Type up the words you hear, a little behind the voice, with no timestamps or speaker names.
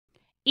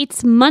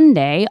It's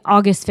Monday,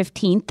 August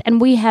 15th, and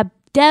we have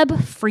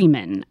Deb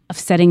Freeman of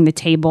Setting the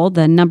Table,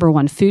 the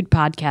 #1 food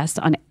podcast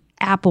on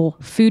Apple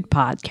Food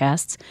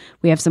Podcasts.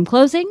 We have some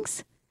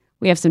closings,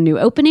 we have some new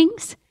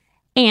openings,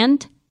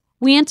 and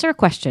we answer a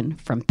question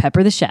from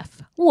Pepper the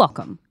Chef.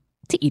 Welcome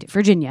to Eat It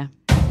Virginia.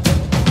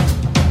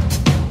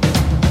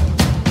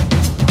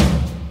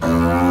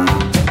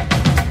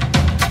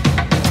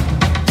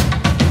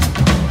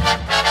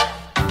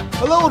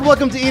 Hello and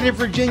welcome to Eat It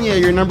Virginia,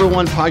 your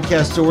 #1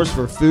 podcast source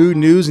for food,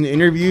 news, and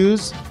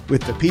interviews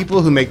with the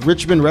people who make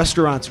Richmond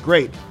restaurants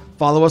great.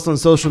 Follow us on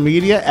social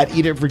media at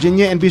Eat It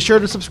Virginia and be sure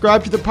to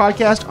subscribe to the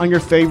podcast on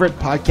your favorite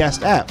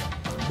podcast app.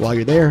 While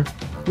you're there,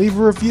 leave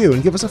a review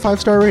and give us a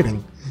 5-star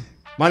rating.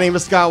 My name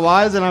is Scott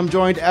Wise and I'm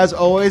joined as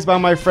always by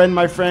my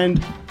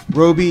friend,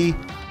 Roby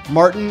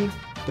Martin.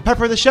 The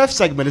Pepper the Chef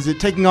segment, is it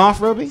taking off,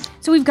 Roby?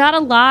 So we've got a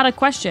lot of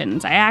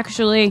questions. That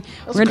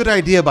was a good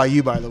idea by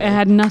you, by the way. It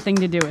had nothing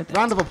to do with it.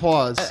 Round of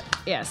applause.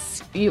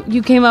 Yes,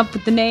 you came up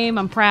with the name.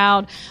 I'm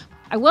proud.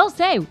 I will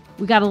say,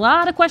 we got a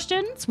lot of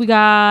questions. We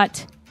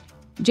got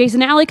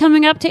Jason Alley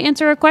coming up to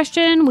answer a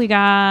question. We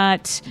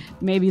got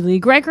maybe Lee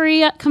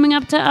Gregory coming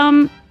up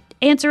to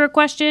answer a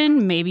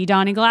question. Maybe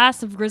Donnie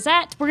Glass of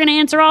Grisette. We're going to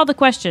answer all the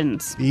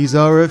questions. These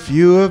are a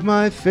few of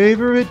my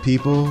favorite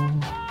people.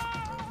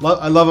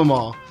 I love them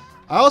all.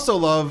 I also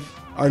love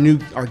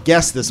our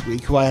guest this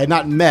week, who I had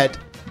not met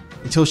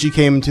until she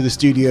came to the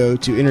studio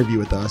to interview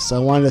with us. So I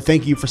wanted to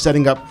thank you for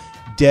setting up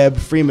Deb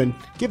Freeman.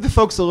 Give the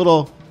folks a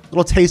little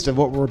taste of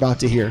what we're about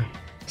to hear.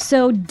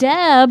 So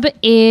Deb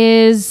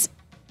is,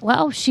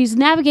 she's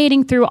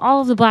navigating through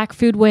all of the Black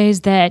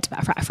foodways that,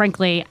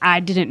 frankly, I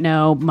didn't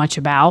know much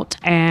about,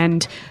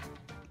 and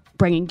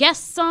bringing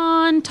guests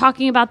on,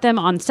 talking about them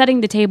on Setting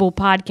the Table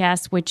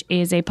podcast, which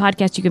is a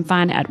podcast you can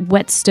find at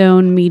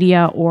Whetstone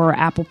Media or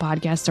Apple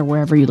Podcasts or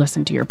wherever you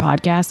listen to your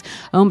podcasts,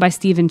 owned by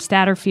Steven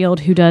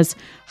Satterfield, who does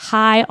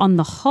High on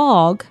the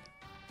Hog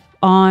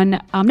on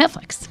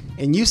Netflix.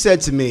 And you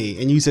said to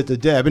me, and you said to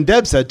Deb, and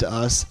Deb said to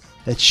us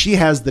that she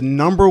has the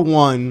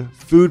 #1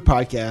 food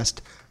podcast,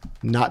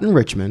 not in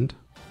Richmond,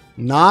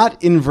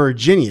 not in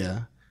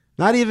Virginia,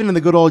 not even in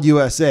the good old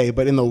USA,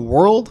 but in the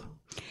world.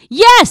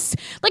 Yes!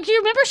 Do you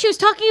remember she was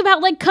talking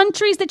about,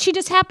 countries that she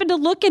just happened to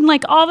look and,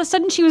 all of a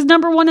sudden she was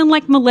 #1 in,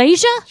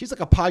 Malaysia? She's like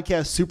a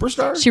podcast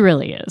superstar. She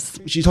really is.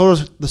 She told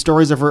us the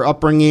stories of her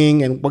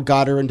upbringing and what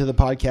got her into the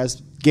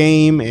podcast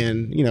game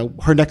and,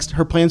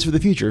 her plans for the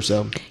future,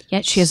 so.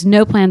 Yet she has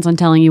no plans on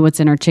telling you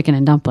what's in her chicken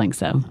and dumplings,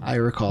 so. I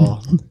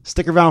recall.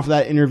 Stick around for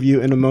that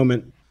interview in a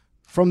moment.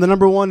 From the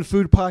 #1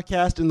 food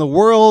podcast in the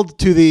world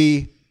to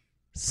the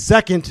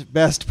second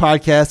best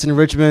podcast in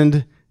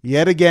Richmond,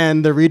 yet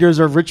again, the readers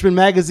of Richmond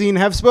Magazine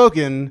have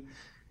spoken,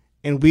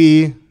 and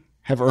we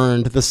have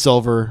earned the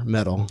silver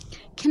medal.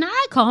 Can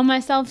I call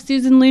myself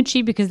Susan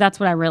Lucci? Because that's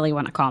what I really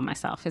want to call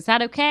myself. Is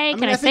that okay?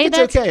 Can I say that?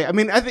 I think it's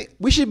okay. I think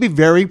we should be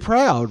very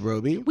proud,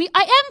 Roby.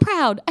 I am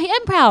proud. I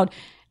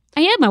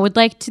am. I would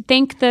like to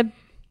thank the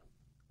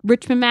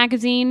Richmond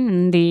Magazine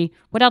and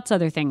what else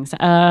other things?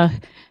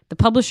 The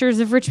publishers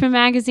of Richmond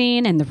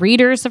Magazine and the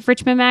readers of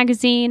Richmond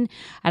Magazine.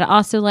 I'd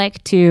also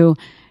like to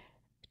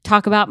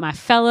talk about my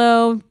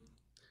fellow.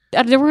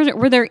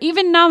 Were there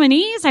even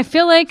nominees? I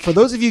feel like. For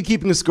those of you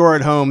keeping the score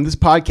at home, this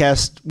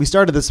podcast, we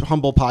started this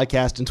humble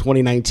podcast in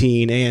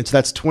 2019. And so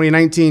that's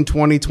 2019,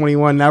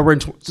 2021. Now we're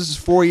this is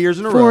 4 years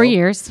in a row. 4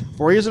 years.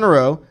 4 years in a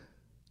row.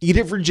 Eat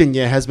It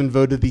Virginia has been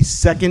voted the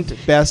second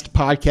best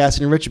podcast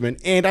in Richmond.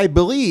 And I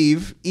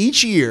believe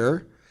each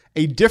year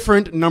a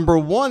different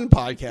 #1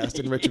 podcast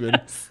in Richmond.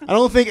 Yes. I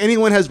don't think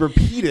anyone has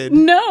repeated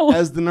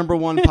as the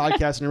 #1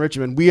 podcast in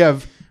Richmond. We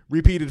have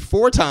repeated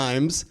 4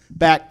 times,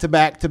 back to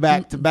back to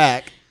back to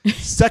back.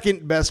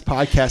 Second best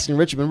podcast in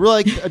Richmond. We're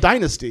like a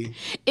dynasty.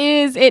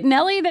 Is it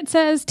Nelly that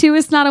says 2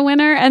 is not a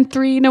winner and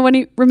 3 no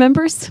one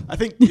remembers? I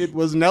think it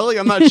was Nelly.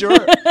 I'm not sure.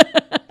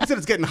 I said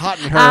it's getting hot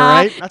in her,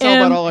 right? That's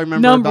all I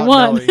remember about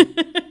Nelly.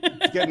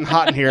 It's getting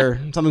hot in here.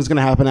 Something's going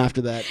to happen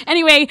after that.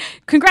 Anyway,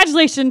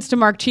 congratulations to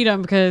Mark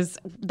Cheatham, because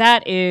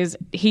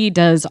he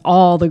does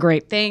all the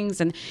great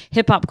things, and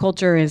hip hop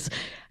culture is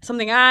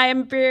something I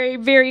am very,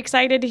 very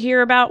excited to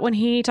hear about when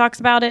he talks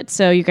about it.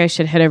 So you guys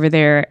should head over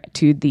there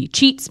to the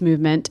Cheats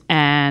movement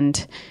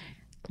and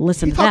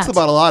listen to that. He talks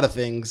about a lot of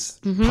things.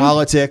 Mm-hmm.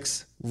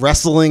 Politics,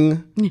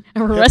 wrestling,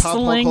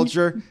 hip-hop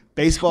culture,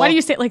 baseball. Why do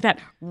you say it like that?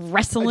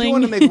 Wrestling? I do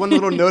want to make one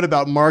little note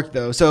about Mark,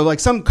 though. So,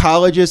 some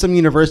colleges, some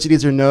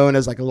universities are known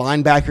as,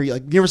 linebacker.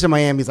 University of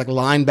Miami is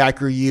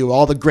linebacker U.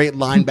 All the great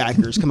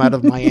linebackers come out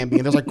of Miami.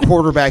 And there's,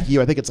 quarterback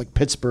U. I think it's,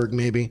 Pittsburgh,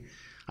 maybe.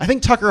 I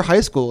think Tucker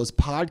High School is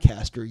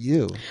podcaster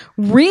U.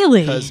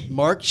 Really? Because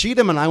Mark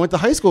Cheatham and I went to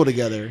high school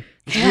together.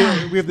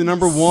 Yeah. We have the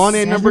 #1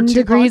 and #2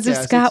 degrees podcast.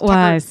 of Scott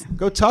Wise.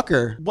 Go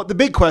Tucker. What the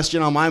big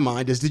question on my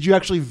mind is, did you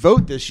actually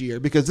vote this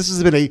year? Because this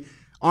has been a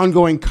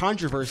ongoing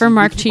controversy. For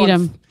Mark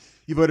Cheatham.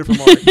 You voted for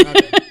Mark.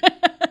 Okay.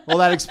 Well,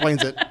 that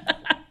explains it.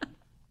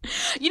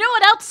 You know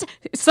what else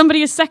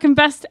somebody is second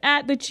best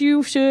at that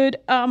you should,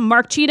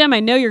 Mark Cheatham,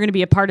 I know you're going to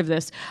be a part of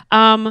this.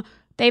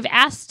 They've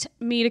asked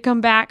me to come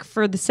back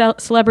for the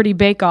Celebrity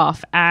Bake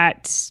Off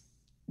at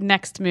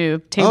next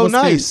move. Oh, Table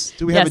nice. Spoons.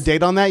 Do we have a Yes.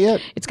 date on that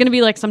yet? It's going to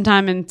be like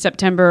sometime in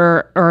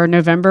September or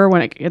November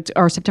when it gets,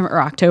 or September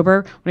or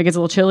October when it gets a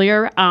little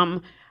chillier.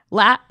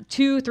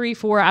 2, 3,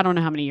 4, I don't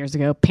know how many years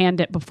ago,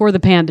 before the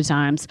panda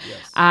times,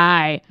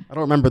 I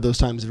don't remember those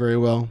times very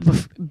well.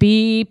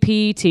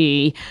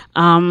 BPT,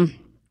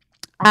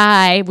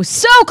 I was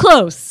so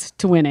close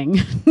to winning.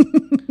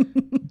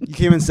 You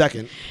came in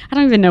second. I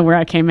don't even know where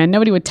I came in.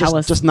 Nobody would tell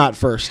us. Just not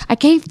first. I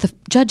gave the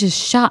judges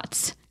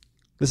shots.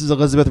 This is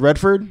Elizabeth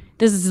Redford.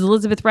 This is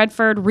Elizabeth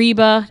Redford.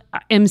 Reba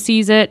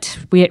MCs it.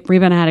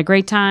 Reba and I had a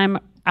great time.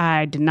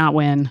 I did not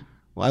win.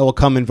 Well, I will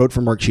come and vote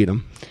for Mark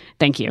Cheatham.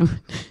 Thank you.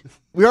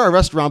 We are a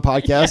restaurant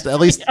podcast. At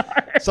least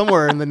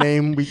somewhere in the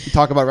name we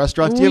talk about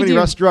restaurants. Do you have any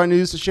restaurant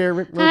news to share,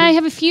 Roby? I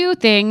have a few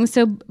things.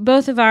 So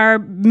both of our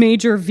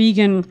major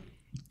vegan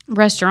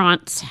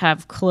restaurants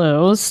have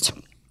closed.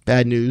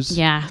 Bad news.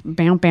 Yeah,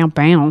 bam, bam,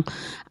 bam.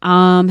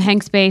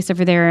 Hank's Base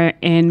over there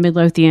in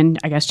Midlothian,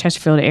 I guess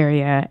Chesterfield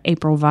area,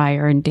 April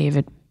Vire and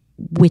David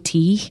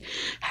Whitty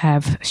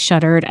have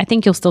shuttered. I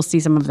think you'll still see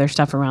some of their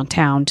stuff around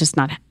town, just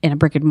not in a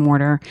brick and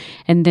mortar.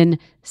 And then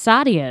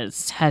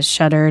Sadia's has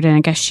shuttered, and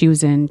I guess she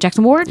was in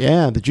Jackson Ward.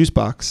 Yeah, the juice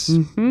box.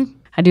 Mm-hmm.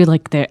 I do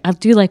like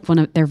one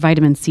of their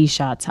vitamin C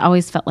shots. I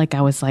always felt like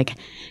I was like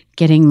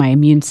getting my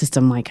immune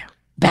system like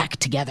back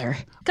together.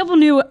 A couple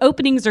new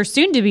openings or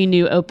soon to be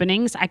new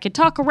openings. I could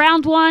talk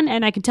around one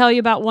and I could tell you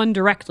about one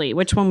directly.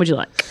 Which one would you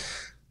like?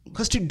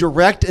 Let's do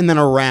direct and then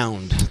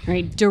around. All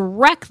right,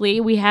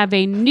 directly, we have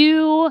a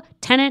new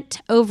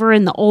tenant over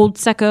in the old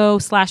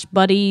Secco /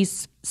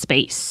 Buddy's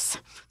space.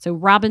 So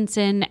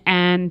Robinson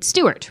and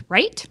Stewart,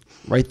 right?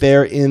 Right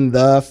there in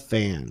the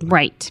fan.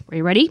 Right. Are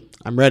you ready?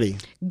 I'm ready.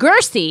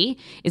 Gersey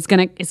is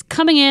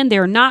coming in.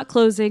 They're not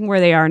closing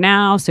where they are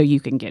now, so you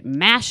can get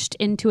mashed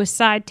into a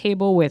side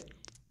table with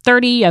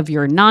 30 of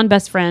your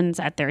non-best friends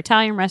at their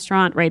Italian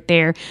restaurant right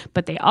there.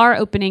 But they are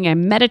opening a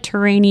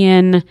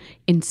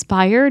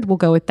Mediterranean-inspired, we'll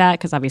go with that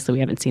because obviously we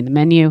haven't seen the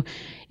menu,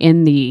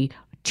 in the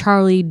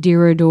Charlie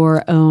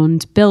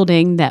Dirador-owned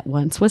building that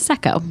once was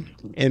Secco.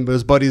 And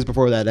those buddies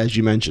before that, as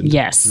you mentioned.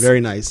 Yes.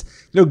 Very nice.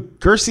 You know,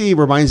 Gersey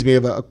reminds me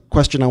of a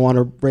question I want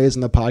to raise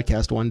in the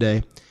podcast one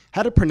day.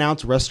 How to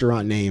pronounce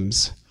restaurant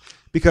names.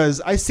 Because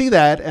I see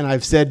that, and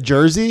I've said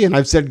Jersey, and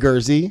I've said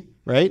Gersey,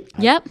 right?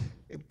 Yep.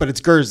 But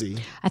it's Gersey.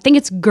 I think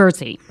it's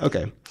Gersey.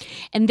 Okay.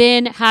 And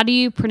then how do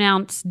you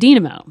pronounce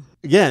Dynamo?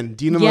 Again,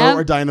 Dynamo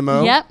or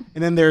Dynamo. Yep.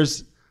 And then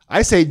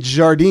I say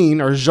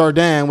Jardine or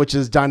Jardin, which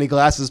is Donnie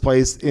Glass's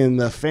place in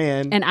the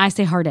fan. And I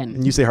say Hardin.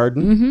 And you say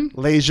Hardin.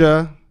 Mm-hmm.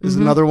 Leisure is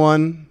another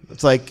one.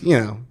 It's like,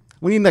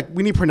 we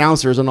need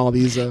pronouncers on all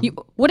these.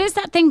 What is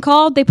that thing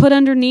called? They put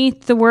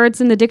underneath the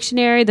words in the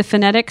dictionary, the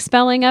phonetic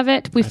spelling of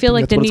it. We feel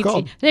like that's they what need. it's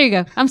called. There you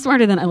go. I'm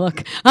smarter than I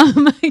look.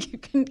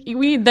 We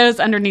need those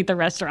underneath the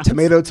restaurants.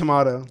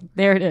 Tomato.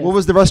 There it is. What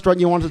was the restaurant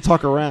you wanted to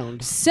talk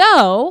around?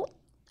 So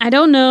I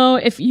don't know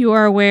if you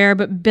are aware,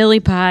 but Billy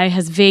Pie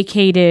has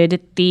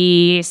vacated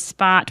the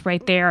spot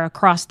right there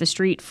across the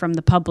street from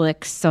the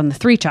Publix on the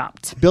Three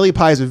Chopped. Billy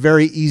Pie is a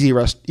very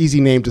easy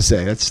name to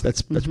say.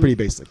 That's pretty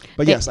basic.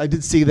 But yes, I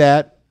did see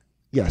that.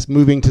 Yes,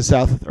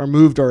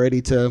 moved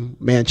already to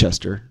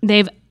Manchester.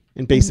 They've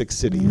in Basic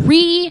City.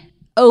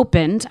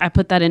 Reopened, I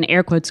put that in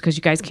air quotes because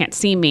you guys can't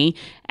see me,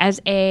 as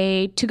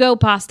a to-go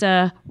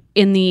pasta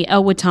in the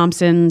Elwood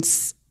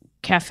Thompson's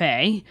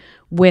Cafe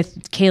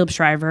with Caleb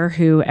Shriver,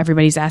 who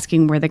everybody's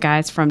asking where the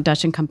guys from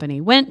Dutch &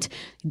 Company went.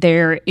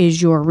 There is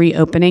your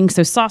reopening.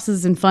 So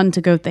sauces and fun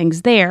to-go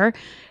things there.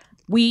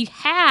 We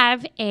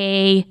have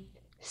a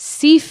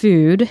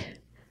seafood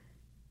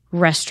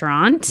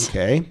restaurant.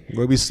 Okay.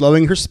 We'll be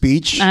slowing her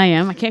speech. I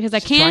am. I can't because I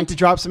can't. Trying to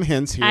drop some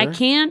hints here. I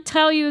can't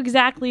tell you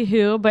exactly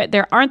who, but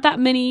there aren't that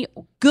many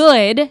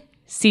good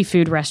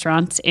seafood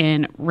restaurants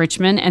in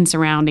Richmond and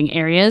surrounding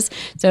areas.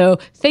 So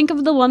think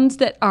of the ones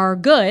that are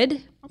good.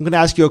 I'm going to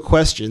ask you a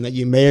question that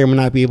you may or may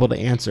not be able to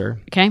answer.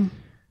 Okay.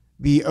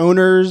 The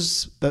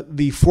owners,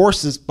 the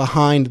forces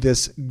behind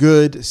this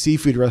good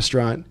seafood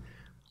restaurant,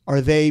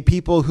 are they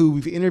people who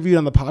we've interviewed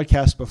on the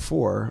podcast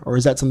before, or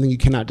is that something you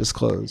cannot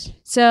disclose?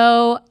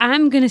 So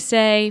I'm going to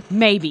say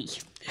maybe.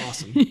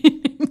 Awesome.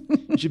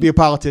 You should be a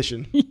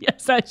politician.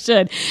 Yes, I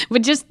should.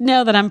 But just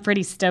know that I'm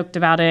pretty stoked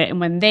about it. And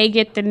when they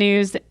get the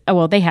news,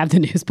 well, they have the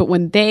news, but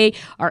when they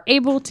are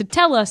able to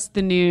tell us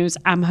the news,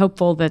 I'm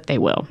hopeful that they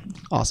will.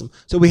 Awesome.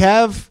 So we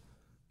have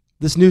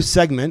this new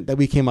segment that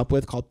we came up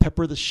with called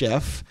Pepper the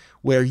Chef,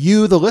 where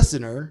you, the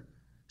listener,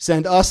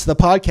 send us, the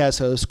podcast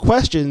host,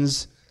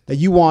 questions that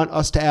you want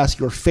us to ask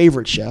your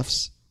favorite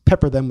chefs.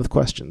 Pepper them with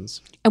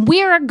questions. And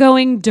we are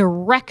going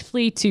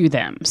directly to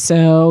them.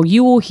 So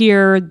you will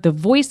hear the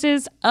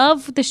voices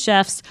of the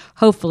chefs,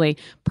 hopefully.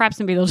 Perhaps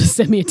maybe they'll just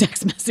send me a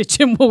text message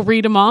and we'll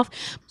read them off.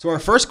 So our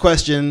first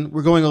question,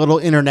 we're going a little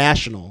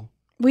international.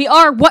 We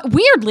are,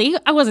 weirdly,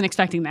 I wasn't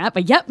expecting that,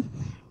 but yep.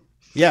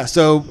 Yeah,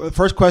 so the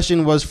first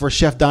question was for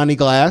Chef Donnie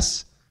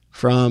Glass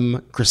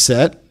from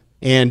Cressette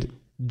and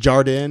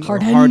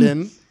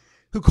Hardin,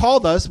 who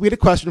called us. We had a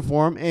question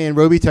for him, and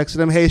Roby texted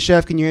him, "Hey,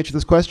 chef, can you answer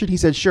this question?" He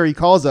said, sure. He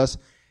calls us.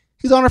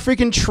 He's on a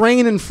freaking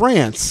train in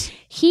France.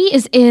 He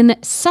is in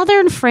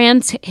southern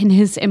France, and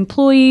his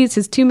employees,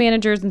 his 2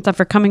 managers and stuff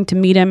are coming to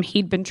meet him.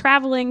 He'd been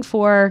traveling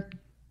for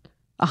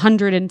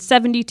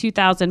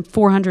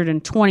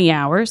 172,420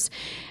 hours,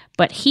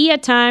 but he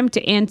had time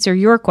to answer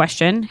your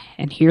question,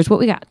 and here's what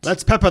we got.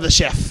 Let's pepper the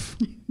chef.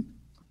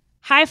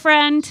 Hi,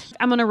 friend.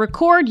 I'm going to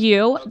record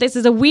you. This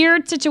is a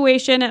weird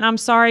situation, and I'm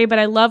sorry, but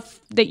I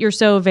love that you're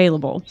so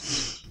available.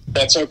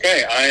 That's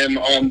okay. I am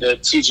on the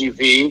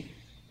TGV,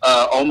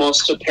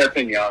 almost to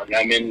Perpignan.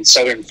 I'm in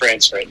southern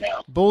France right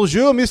now.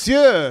 Bonjour,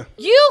 monsieur.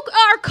 You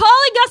are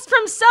calling us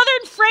from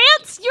southern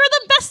France? You're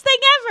the best thing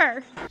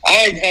ever.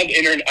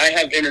 I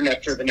have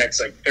internet for the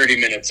next 30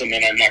 minutes, and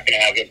then I'm not going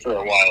to have it for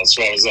a while.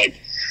 So I was like,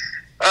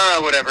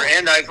 whatever.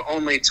 And I've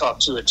only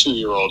talked to a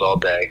 2-year-old all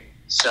day.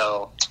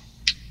 So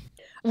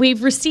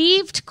we've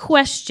received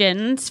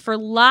questions for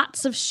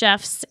lots of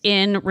chefs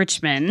in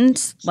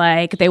Richmond.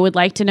 Like, they would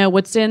like to know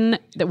what's in,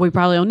 that we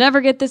probably will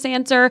never get this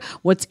answer,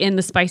 what's in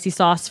the spicy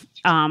sauce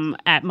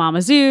at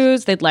Mama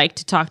Zoo's. They'd like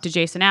to talk to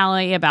Jason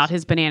Alley about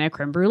his banana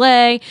creme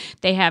brulee.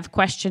 They have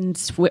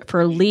questions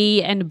for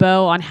Lee and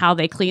Bo on how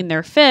they clean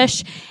their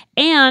fish.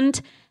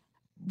 And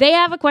they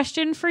have a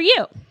question for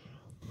you.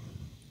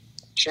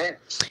 Sure.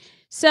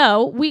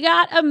 So we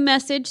got a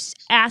message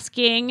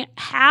asking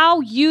how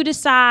you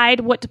decide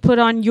what to put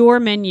on your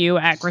menu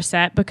at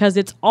Grisette, because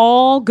it's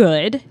all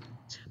good,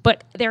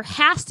 but there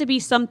has to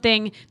be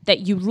something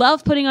that you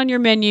love putting on your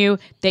menu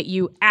that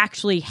you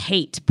actually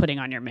hate putting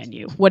on your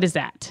menu. What is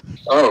that?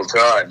 Oh,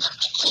 God.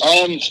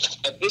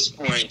 At this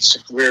point,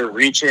 we're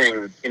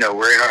reaching, we're in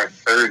our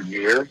 3rd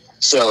year.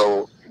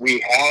 So we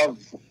have,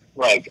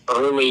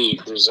 early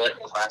Grisette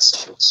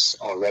classics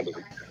already.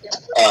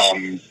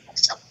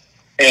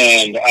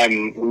 And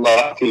I'm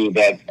lucky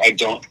that I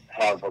don't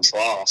have a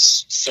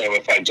boss. So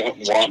if I don't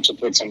want to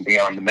put something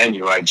on the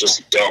menu, I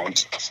just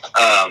don't.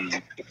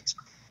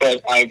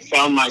 But I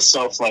found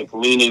myself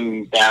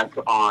leaning back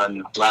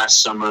on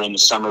last summer and the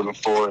summer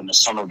before and the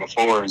summer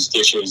before's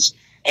dishes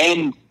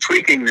and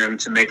tweaking them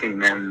to making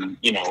them,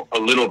 a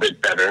little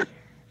bit better,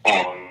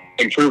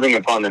 improving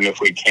upon them if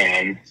we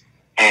can,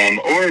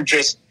 or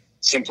just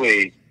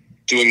simply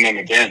doing them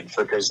again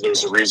because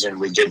there's a reason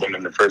we did them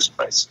in the first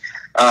place.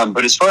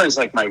 But as far as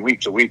my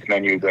week-to-week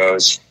menu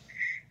goes,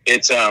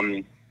 it's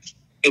all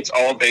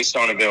based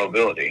on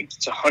availability.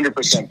 It's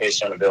 100%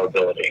 based on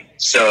availability.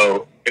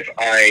 So if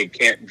I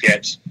can't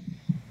get,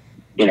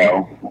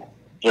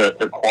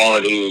 the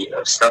quality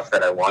of stuff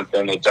that I want,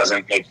 then it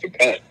doesn't make the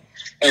cut.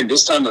 And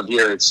this time of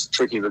year, it's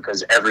tricky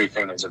because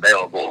everything is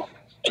available,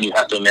 and you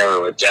have to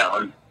narrow it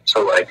down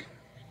to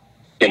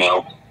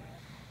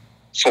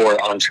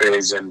 4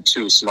 entrees and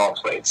 2 small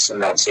plates,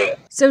 and that's it.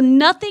 So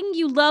nothing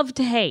you love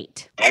to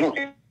hate. I don't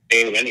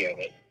hate any of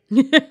it.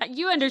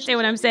 You understand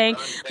what I'm saying?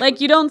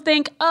 You don't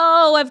think,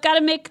 oh, I've got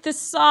to make this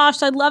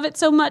sauce. I love it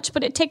so much,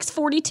 but it takes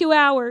 42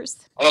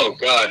 hours. Oh,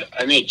 God.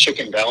 I made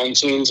chicken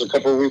valentines a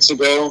couple of weeks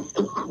ago,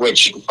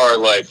 which are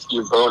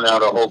you bone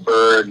out a whole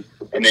bird,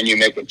 and then you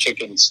make a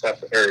chicken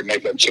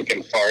make a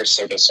chicken farce,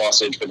 a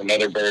sausage with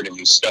another bird, and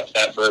you stuff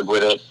that bird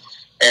with it.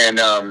 And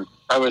I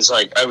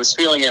was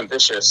feeling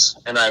ambitious,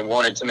 and I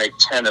wanted to make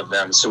 10 of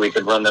them so we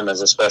could run them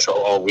as a special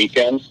all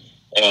weekend.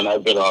 And I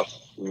bit off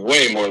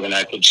way more than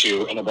I could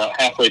chew. And about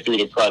halfway through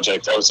the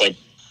project, I was like,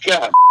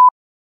 God,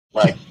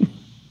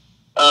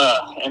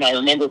 and I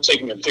remember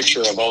taking a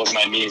picture of all of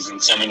my meals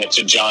and sending it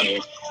to Johnny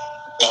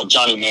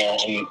Mayer,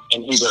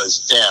 and he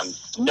goes, damn,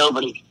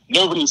 nobody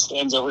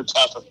stands over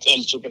top of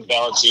 10 chicken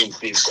valentines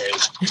these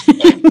days.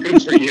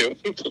 Good for you.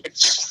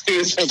 He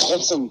was like,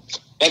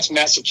 that's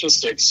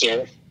masochistic,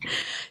 sir.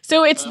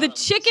 So it's the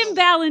chicken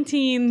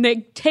valentine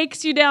that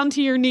takes you down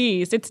to your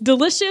knees. It's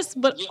delicious,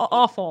 but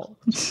awful.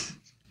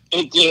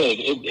 It did,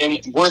 and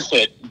worth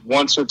it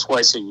once or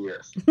twice a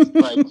year.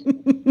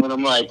 When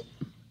I'm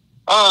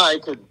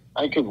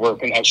I could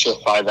work an extra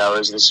 5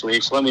 hours this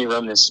week. Let me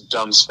run this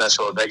dumb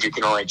special that you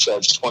can only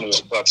charge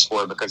 $28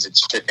 for because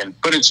it's chicken,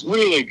 but it's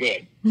really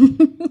good.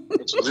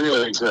 It's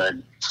really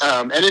good,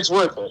 and it's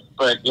worth it.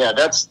 But yeah,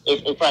 that's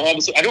if I had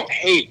to say, I don't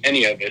hate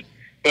any of it,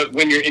 but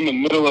when you're in the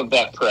middle of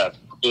that prep,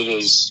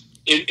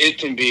 it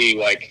can be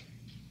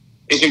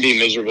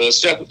miserable,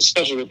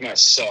 especially with my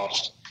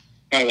soft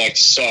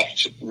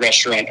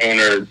restaurant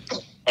owner,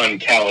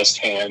 uncalloused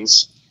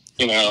hands,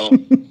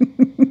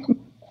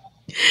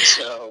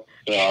 So,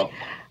 yeah,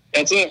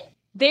 that's it.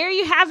 There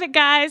you have it,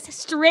 guys.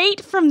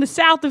 Straight from the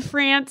south of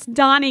France,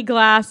 Donnie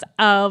Glass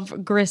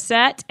of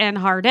Grisette and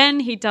Hardin.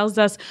 He tells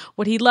us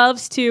what he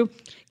loves to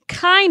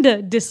kind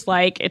of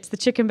dislike. It's the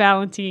chicken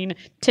valentine,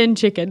 10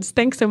 chickens.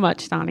 Thanks so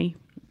much, Donnie.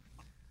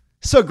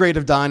 So great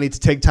of Donnie to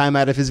take time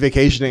out of his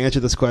vacation to answer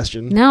this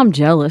question. Now I'm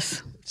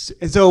jealous.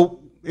 And so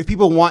if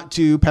people want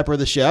to pepper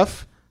the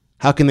chef,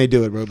 how can they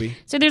do it, Roby?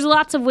 So there's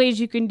lots of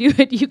ways you can do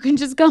it. You can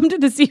just come to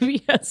the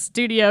CBS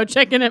studio,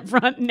 check in at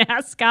front and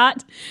ask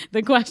Scott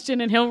the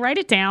question, and he'll write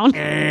it down.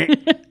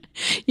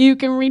 You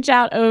can reach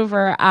out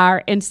over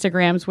our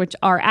Instagrams, which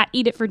are at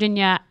Eat It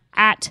Virginia,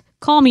 at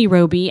Call Me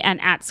Roby, and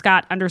at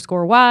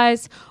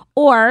Scott_Wise.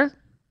 Or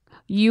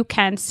you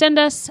can send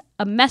us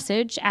a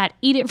message at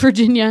Eat It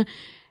Virginia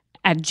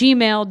at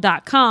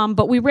gmail.com,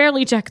 but we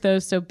rarely check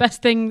those, so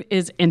best thing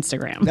is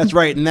Instagram. That's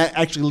right, and that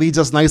actually leads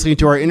us nicely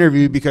into our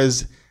interview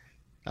because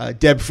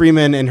Deb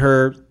Freeman and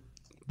her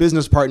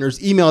business partners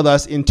emailed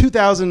us in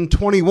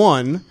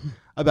 2021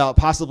 about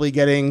possibly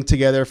getting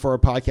together for a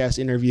podcast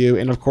interview,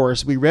 and of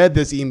course, we read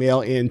this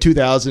email in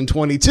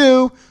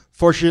 2022.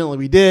 Fortunately,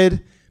 we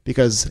did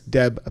because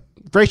Deb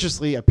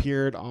graciously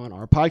appeared on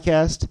our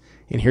podcast,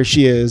 and here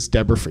she is,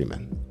 Deborah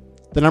Freeman,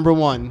 the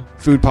 #1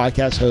 food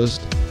podcast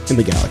host in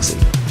the galaxy.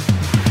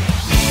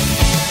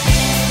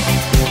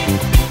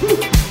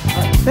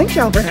 Thanks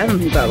y'all for having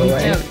me, by the way.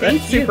 too. That's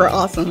Thank you. super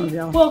awesome of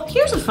y'all. Well,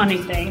 here's a funny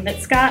thing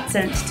that Scott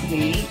sent to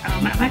me.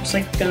 I'm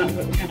actually going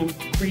to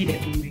read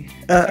it when we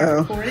start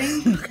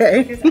recording.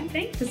 Okay. Because I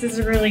think this is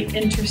a really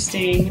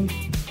interesting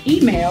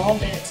email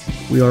that...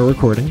 We are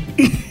recording.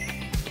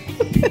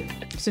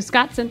 So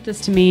Scott sent this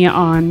to me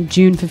on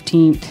June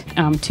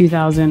 15th,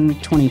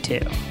 2022.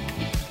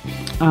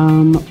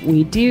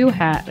 We do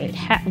have... It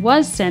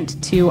was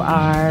sent to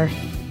our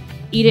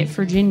Eat It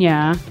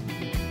Virginia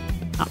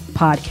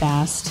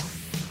podcast.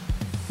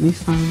 Let me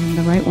find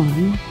the right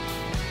one.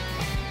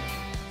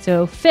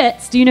 So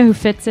Fitz, do you know who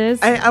Fitz is?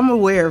 I'm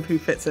aware of who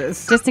Fitz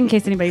is. Just in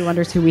case anybody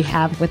wonders who we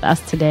have with us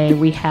today,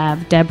 we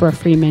have Deborah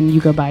Freeman, you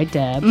go by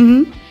Deb,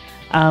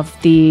 of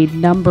the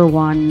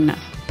 #1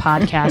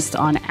 podcast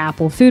on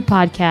Apple Food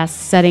Podcasts,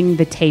 Setting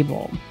the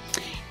Table.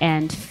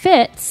 And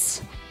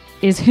Fitz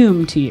is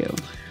whom to you?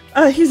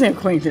 He's an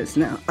acquaintance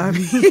now. I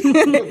mean,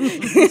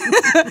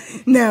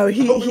 no,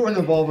 We weren't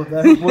involved with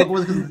that.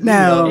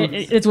 No.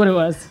 It's what it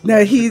was.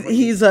 no,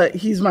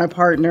 he's my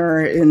partner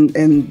and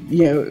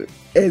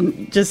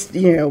and just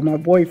my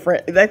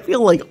boyfriend. I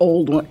feel like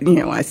old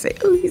when I say,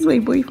 oh, he's my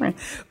boyfriend,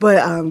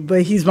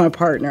 but he's my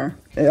partner,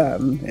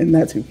 and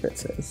that's who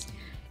Fitz is.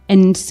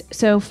 And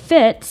so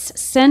Fitz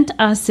sent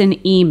us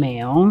an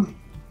email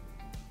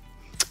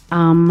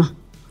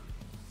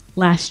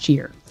last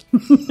year.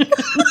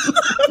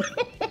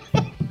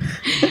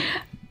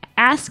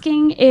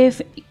 Asking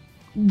if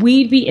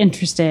we'd be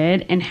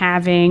interested in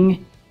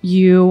having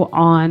you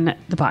on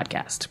the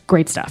podcast.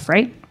 Great stuff,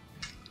 right?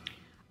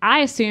 I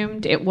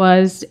assumed it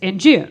was in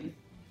June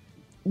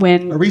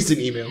when A recent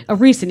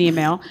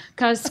email,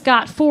 because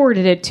Scott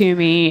forwarded it to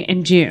me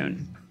in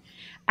June.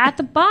 At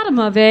the bottom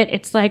of it,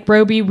 it's like,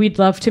 Roby, we'd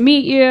love to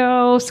meet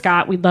you.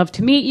 Scott, we'd love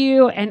to meet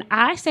you. And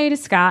I say to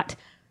Scott,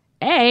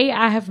 A,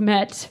 I have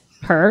met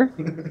her.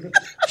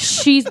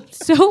 She's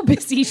so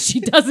busy she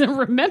doesn't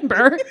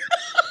remember.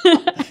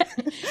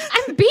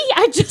 And B,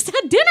 I just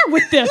had dinner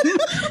with them.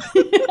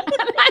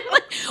 I'm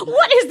like,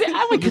 what is that?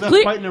 I'm like,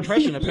 that's quite an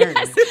impression,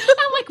 apparently. Yes.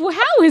 I'm like, well,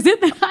 how is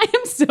it that I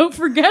am so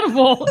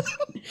forgettable?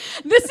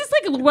 This is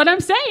like what I'm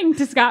saying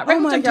to Scott, right? Oh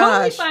my Which I'm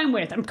totally gosh. fine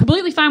with. I'm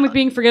completely fine with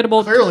being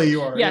forgettable. Clearly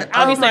you are. Yeah, Yeah.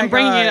 obviously Oh my I'm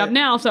bringing it God. up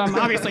now, so I'm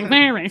obviously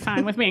very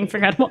fine with being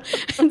forgettable.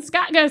 And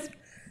Scott goes,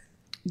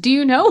 do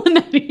you know when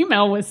that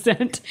email was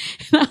sent?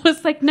 And I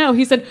was like, no.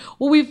 He said,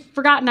 well, we've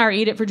forgotten our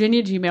Eat It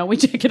Virginia Gmail. We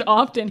check it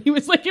often. He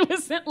was like, it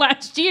was sent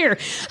last year.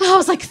 I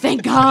was like,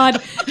 thank God. I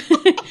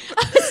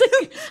was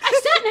like,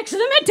 I sat next to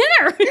them at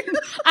dinner.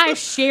 I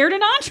shared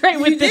an entree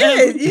with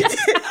them. You did.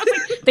 I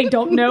was like, they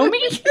don't know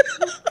me?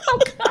 Oh,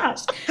 gosh.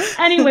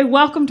 Anyway,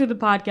 welcome to the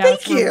podcast.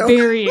 Thank We're you.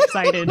 very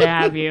excited to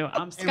have you.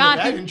 Scott.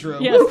 that intro.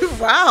 Yes.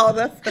 Wow,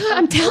 that's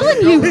I'm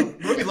telling you.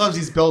 Ruby loves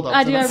these build-ups.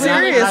 I do. I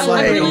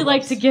Seriously. really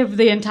like to give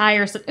the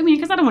entire. I mean,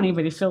 because I don't want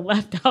anybody to feel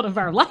left out of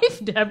our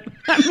life, Deb.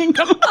 I mean,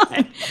 come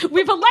on.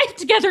 We have a life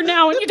together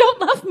now, and you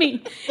don't love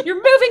me. You're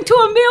moving to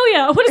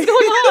Amelia. What is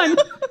going on?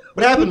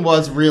 What happened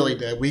was really,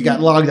 Deb, we got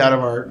logged out of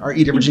our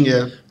Eat It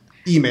Virginia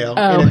email,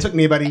 and it took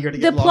me about a year to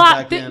The get logged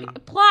plot. back in.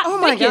 Plot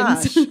Oh my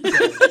thickens.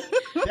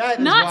 That is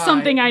Not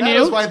something I That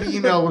knew. is why the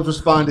email was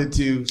responded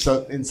to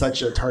in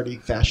such a tardy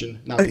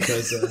fashion. Not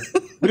because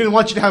we didn't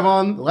want you to have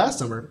on last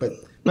summer, but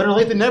better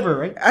late than never,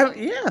 right?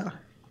 Yeah.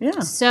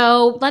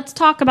 So let's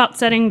talk about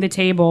setting the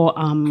table.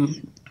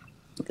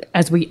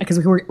 Because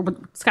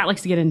Scott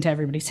likes to get into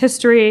everybody's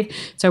history.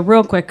 So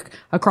real quick,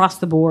 across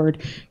the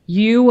board,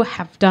 you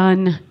have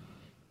done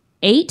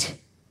 8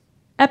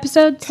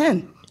 episodes.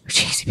 10.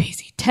 Jeez,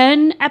 easy.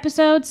 10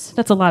 episodes.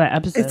 That's a lot of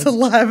episodes. It's a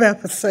lot of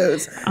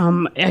episodes.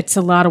 It's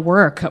a lot of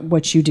work.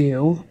 What you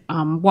do.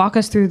 Walk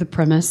us through the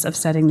premise of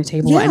setting the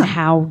table and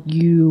how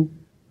you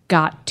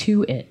got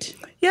to it.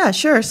 Yeah,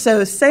 sure.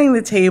 So Setting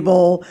the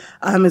Table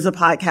is a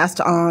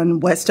podcast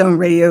on Whetstone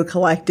Radio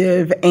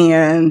Collective.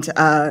 And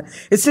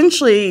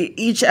essentially,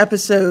 each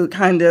episode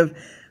kind of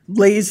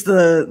lays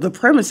the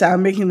premise out,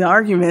 making the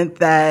argument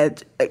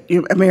that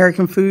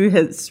American food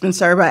has been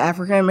served by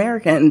African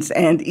Americans.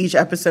 And each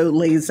episode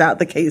lays out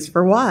the case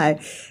for why.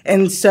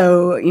 And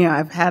so,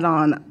 I've had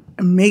on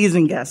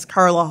amazing guests,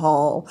 Carla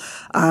Hall.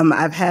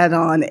 I've had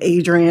on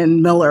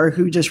Adrian Miller,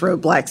 who just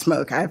wrote Black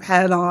Smoke. I've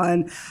had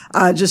on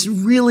just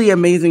really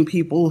amazing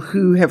people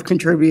who have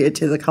contributed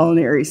to the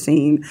culinary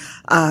scene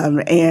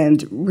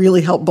and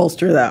really helped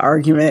bolster that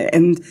argument.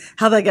 And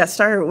how that got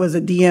started was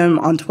a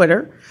DM on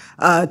Twitter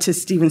to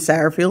Stephen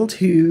Satterfield,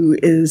 who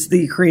is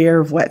the creator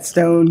of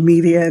Whetstone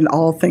Media and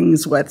all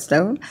things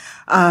Whetstone.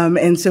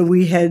 And so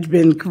we had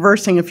been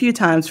conversing a few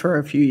times for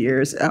a few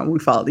years. We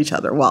followed each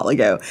other a while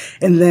ago.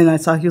 And then I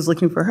saw he was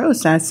looking for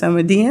hosts, and I sent him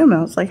a DM, and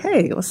I was like,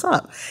 hey, what's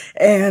up?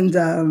 And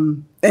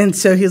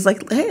so he was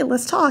like, hey,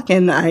 let's talk.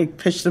 And I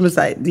pitched him his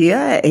idea,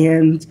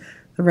 and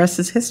the rest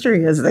is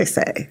history, as they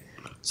say.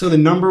 So the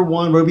number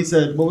one, Roby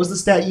said, what was the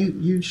stat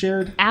you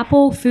shared?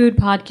 Apple Food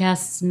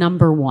Podcasts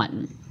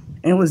 #1.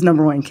 And it was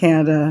number one in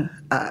Canada,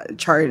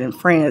 charted in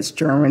France,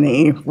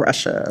 Germany,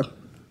 Russia,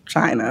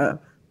 China,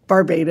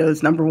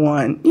 Barbados, number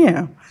one.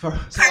 Yeah. So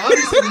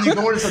obviously when you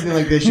go into something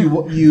like this,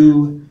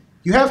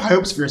 you have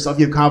hopes for yourself.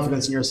 You have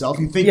confidence in yourself.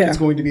 You think it's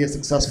going to be a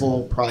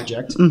successful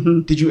project.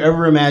 Mm-hmm. Did you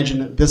ever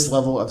imagine this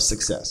level of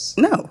success?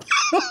 No.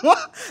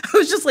 I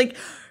was just like,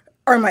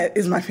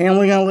 is my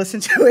family going to listen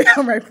to it?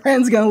 Are my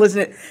friends going to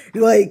listen to it?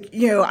 Like,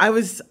 I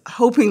was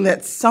hoping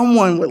that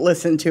someone would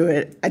listen to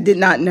it. I did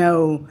not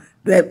know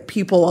that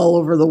people all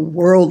over the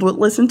world would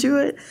listen to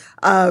it.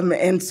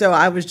 And so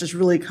I was just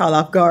really caught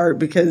off guard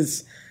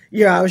because,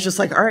 I was just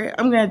like, all right,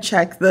 I'm going to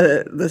check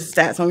the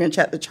stats. I'm going to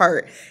check the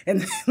chart.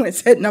 And when it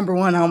said number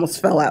one, I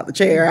almost fell out the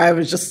chair. I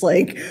was just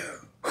like,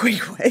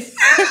 wait.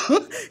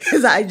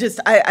 Because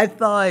I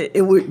thought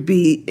it would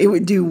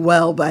do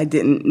well, but I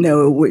didn't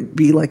know it would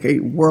be like a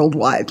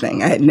worldwide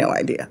thing. I had no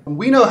idea.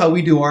 We know how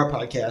we do our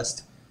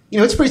podcast.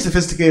 It's pretty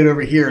sophisticated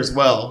over here as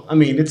well. I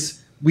mean,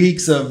 it's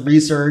weeks of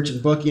research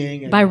and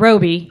booking. By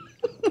Roby.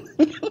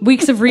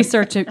 Weeks of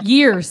research,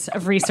 years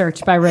of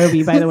research by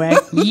Roby, by the way.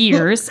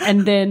 Years.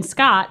 And then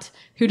Scott,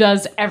 who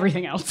does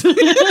everything else. Thank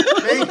you.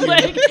 I'm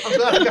glad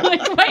I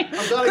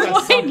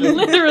got something.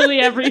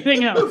 Literally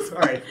everything else. All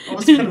right. I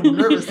was kind of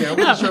nervous there. I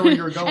wasn't sure where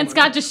you were going. And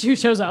Scott just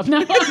shows up. No,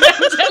 I'm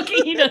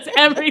joking. He does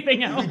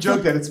everything else. We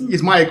joke that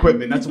it's my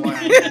equipment. That's why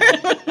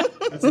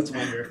that's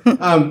why I'm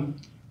here.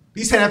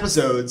 These 10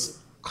 episodes,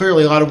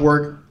 clearly a lot of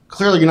work.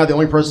 Clearly, you're not the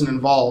only person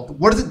involved.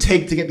 What does it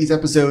take to get these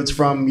episodes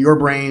from your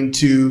brain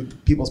to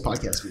people's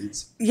podcast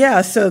feeds?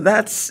 Yeah, so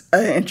that's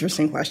an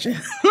interesting question.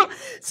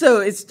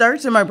 So it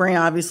starts in my brain,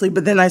 obviously,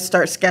 but then I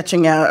start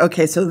sketching out,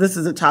 okay, so this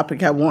is a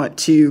topic I want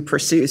to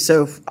pursue.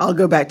 So I'll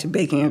go back to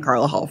baking and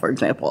Carla Hall, for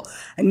example.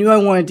 I knew I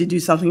wanted to do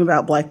something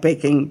about Black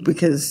baking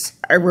because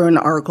I wrote an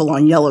article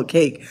on yellow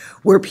cake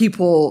where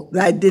people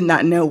that I did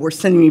not know were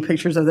sending me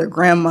pictures of their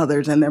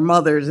grandmothers and their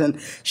mothers and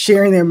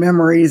sharing their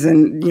memories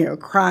and,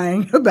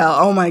 crying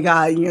about, oh my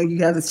God, you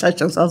have this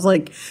touchstone. So I was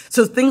like,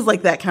 so things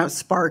like that kind of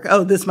spark,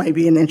 this might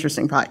be an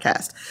interesting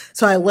podcast.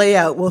 So I lay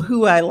out,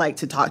 who I like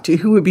to talk to,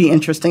 who would be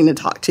interesting to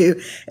talk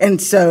to.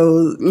 And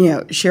so,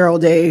 Cheryl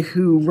Day,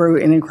 who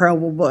wrote an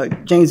incredible book,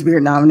 James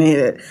Beard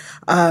nominated,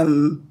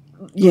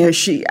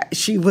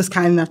 she was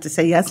kind enough to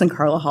say yes, and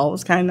Carla Hall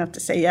was kind enough to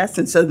say yes.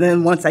 And so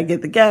then once I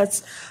get the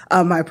guests,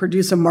 my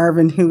producer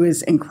Marvin, who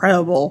is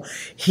incredible,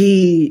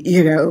 he,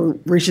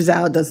 reaches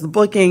out, does the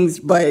bookings,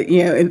 but,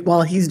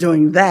 while he's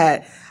doing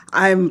that,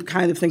 I'm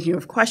kind of thinking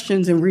of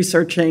questions and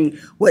researching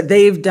what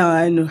they've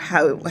done,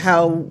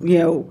 how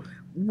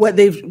what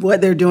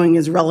they're doing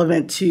is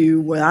relevant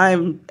to what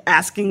I'm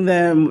asking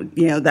them,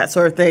 that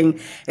sort of thing.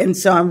 And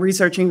so I'm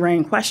researching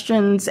random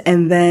questions,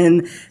 and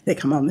then they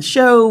come on the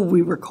show,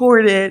 we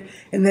record it,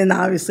 and then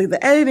obviously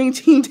the editing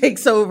team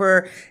takes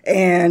over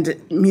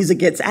and music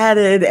gets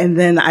added, and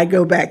then I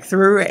go back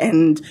through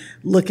and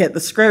look at the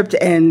script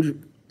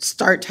and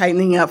start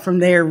tightening up from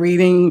there,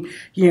 reading,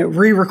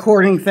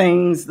 re-recording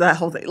things, that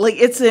whole thing. Like,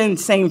 it's an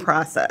insane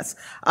process.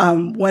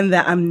 One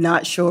that I'm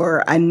not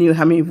sure I knew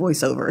how many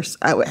voiceovers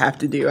I would have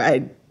to do.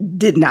 I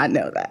did not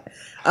know that.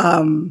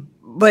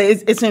 But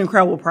it's an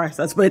incredible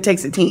process, but it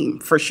takes a team,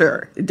 for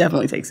sure. It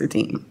definitely takes a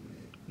team.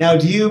 Now,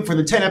 for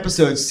the 10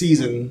 episode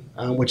season,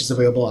 which is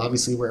available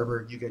obviously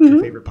wherever you get your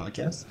favorite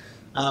podcasts,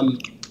 are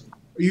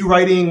you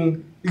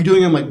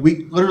doing them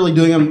literally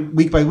doing them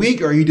week by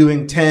week, or are you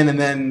doing 10 and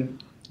then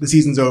the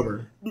season's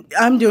over?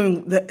 I'm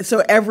doing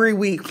so every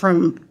week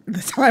from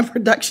the time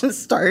production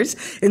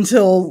starts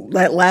until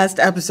that last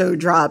episode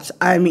drops.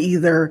 I'm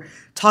either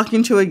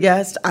talking to a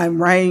guest,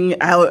 I'm writing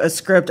out a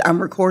script,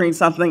 I'm recording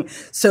something.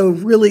 So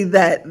really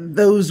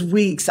those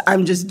weeks,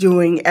 I'm just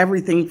doing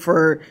everything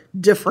for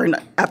different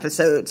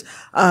episodes,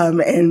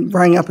 and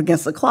running up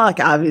against the clock,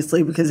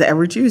 obviously, because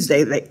every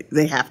Tuesday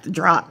they have to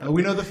drop. Oh,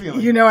 we know the feeling.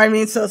 You know what I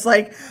mean? So it's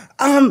like,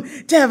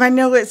 Dev, I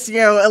know it's,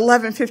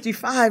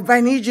 11:55, but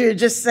I need you to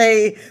just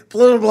say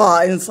blah, blah,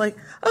 blah. And it's like,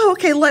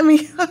 okay,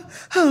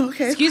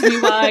 okay. Excuse me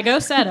while I go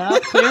set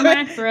up, clear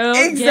my throat,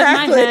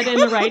 get my head in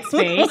the right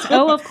space.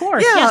 Oh, of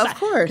course. Yeah, yes, of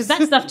course. course. Because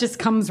that stuff just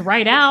comes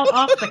right out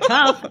off the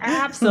cuff.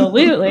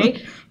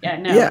 Absolutely. Yeah,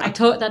 no,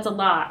 that's a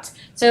lot.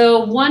 So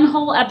one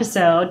whole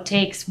episode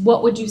takes,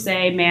 what would you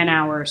say, man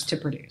hours to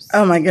produce?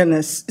 Oh my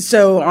goodness.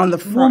 So on the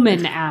front,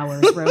 Woman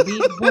hours, Roby.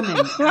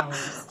 Woman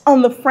hours.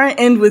 On the front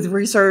end with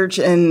research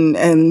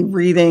and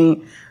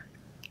reading,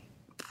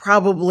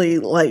 probably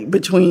like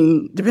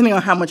between, depending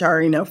on how much I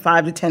already know,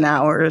 5 to 10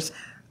 hours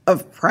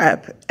of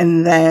prep.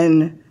 And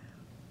then,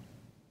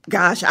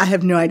 gosh, I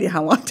have no idea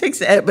how long it takes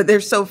to edit, but they're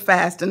so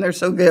fast and they're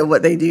so good at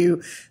what they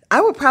do.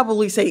 I would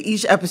probably say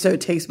each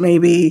episode takes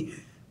maybe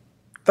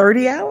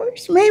 30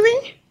 hours,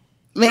 maybe.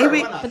 Sure,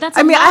 but that's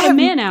a lot of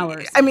man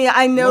hours. I mean,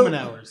 I know. Woman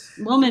hours.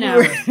 Woman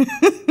hours.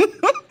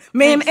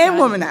 Man Thanks, and God.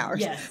 woman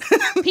hours. Yes.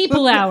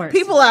 People hours.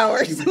 People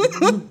hours.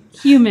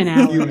 Human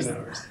hours. Human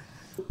hours.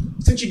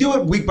 Since you do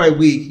it week by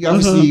week, you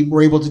obviously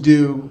were able to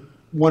do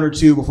 1 or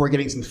 2 before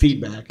getting some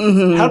feedback.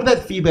 How did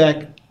that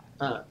feedback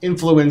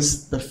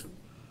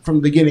from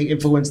the beginning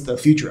influence the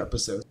future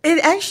episodes?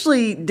 It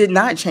actually did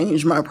not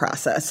change my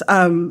process.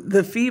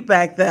 The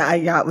feedback that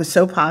I got was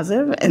so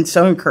positive and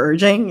so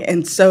encouraging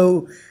and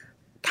so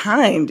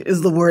kind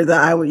is the word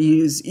that I would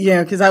use,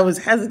 because I was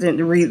hesitant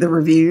to read the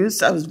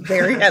reviews. I was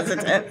very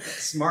hesitant.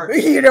 Smart.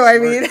 You know what I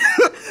mean?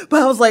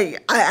 But I was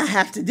like, I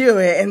have to do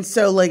it. And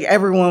so like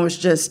everyone was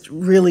just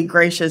really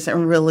gracious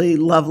and really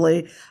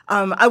lovely.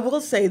 I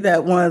will say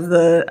that one of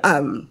the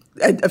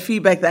a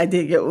feedback that I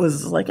did get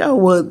was like, oh,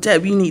 well,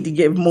 Deb, you need to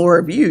give more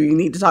of you. You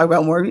need to talk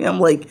about more of you. I'm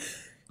like,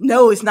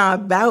 no, it's not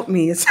about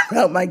me. It's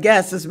about my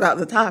guests. It's about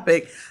the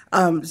topic.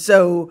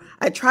 So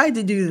I tried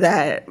to do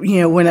that,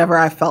 whenever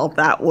I felt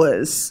that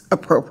was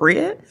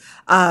appropriate.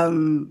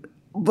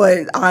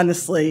 But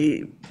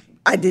honestly,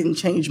 I didn't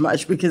change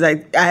much because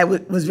I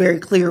was very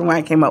clear when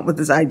I came up with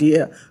this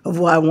idea of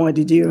what I wanted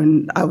to do,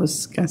 and I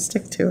was going to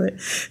stick to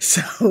it.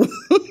 So,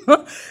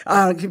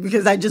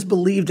 because I just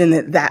believed in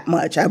it that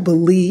much. I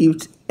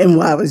believed in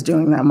what I was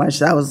doing that much.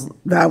 That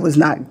I was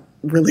not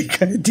really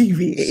going to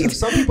deviate.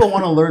 So some people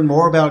want to learn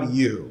more about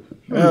you.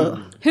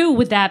 Who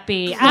would that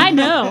be? I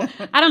know.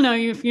 I don't know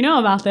if you know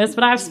about this,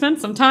 but I've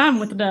spent some time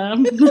with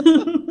Deb.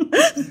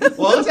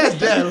 Well, let's ask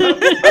Deb. I want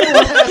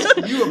to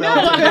ask you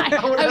about Deb.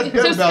 I want to ask Deb So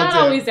about Scott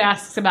Deb. always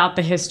asks about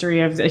the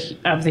history of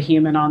the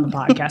human on the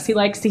podcast. He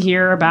likes to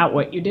hear about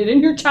what you did in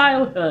your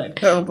childhood,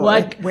 Oh,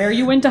 boy. where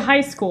you went to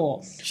high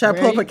school. Should I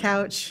pull up a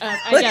couch?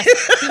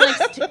 Yes, he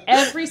likes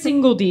every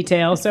single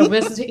detail. So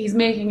he's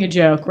making a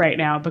joke right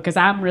now because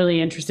I'm really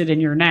interested in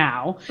your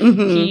now.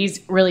 He's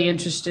really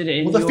interested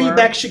in Well, the your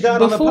feedback she got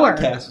before. on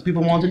the podcast.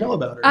 People want to know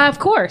about her. Of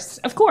course.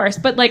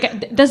 But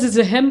like, this is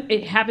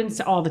it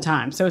happens all the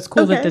time. So it's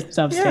cool that Okay. this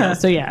stuff's Yeah. there.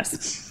 So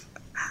yes.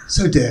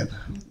 So, Deb,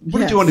 what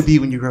did you want to be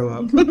when you grow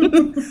up?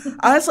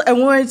 Honestly, I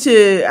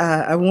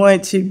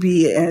wanted to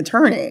be an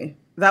attorney.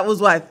 That was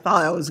what I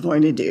thought I was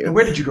going to do. And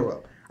where did you grow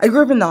up? I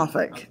grew up in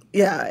Norfolk.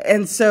 Yeah.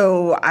 And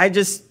so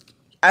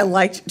I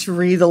liked to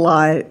read a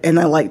lot and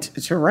I liked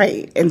to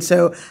write. And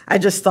so I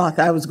just thought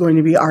that I was going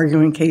to be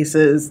arguing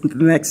cases, the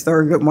next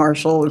Thurgood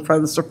Marshall in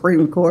front of the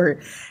Supreme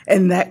Court.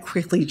 And that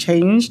quickly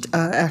changed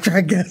after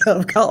I got out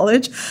of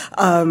college.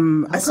 How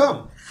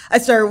come? I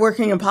started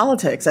working in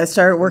politics. I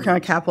started working on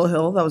Capitol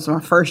Hill. That was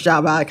my first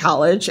job out of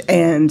college,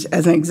 and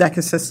as an exec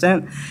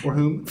assistant. For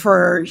whom?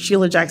 For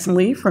Sheila Jackson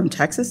Lee from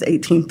Texas,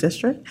 18th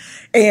District.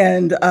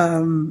 And at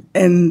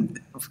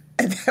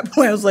that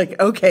point, I was like,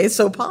 okay,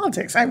 so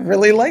politics. I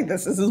really like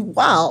this. This is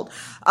wild.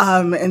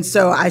 And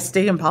so I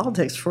stayed in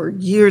politics for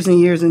years and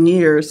years and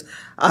years.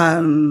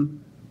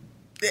 And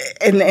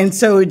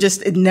so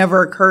it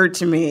never occurred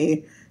to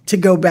me to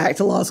go back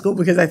to law school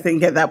because I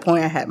think at that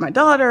point I had my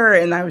daughter,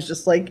 and I was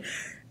just like,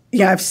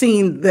 I've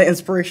seen the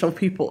inspirational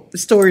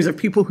stories of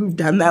people who've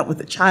done that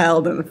with a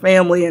child and a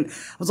family. And I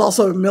was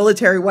also a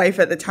military wife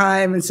at the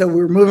time. And so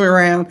we were moving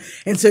around.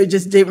 And so it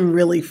just didn't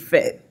really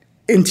fit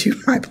into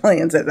my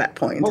plans at that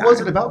point in What time.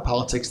 was it about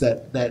politics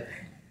that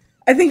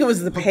I think it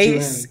was the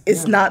pace.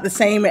 It's not the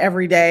same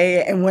every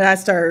day. And when I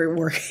started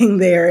working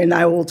there, and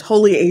I will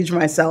totally age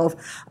myself,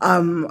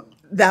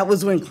 that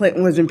was when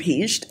Clinton was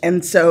impeached.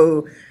 And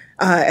so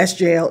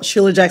SJL,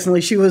 Sheila Jackson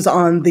Lee, she was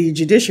on the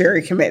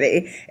Judiciary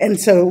Committee. And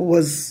so it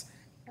was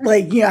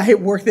like, I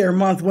had worked there a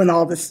month when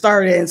all this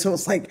started. And so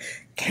it's like,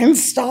 Ken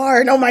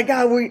Starr, and oh my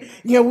God, we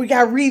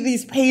got to read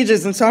these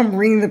pages. And so I'm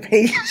reading the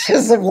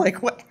pages of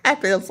like, what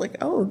happened? I was like,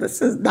 oh,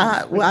 this is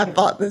not what I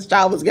thought this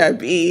job was going to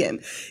be.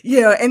 And,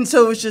 and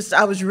so it was just,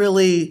 I was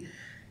really,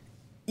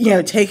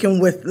 taken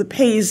with the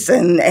pace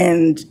and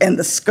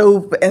the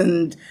scope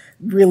and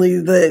really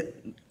the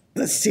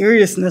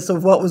seriousness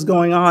of what was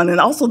going on, and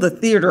also the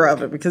theater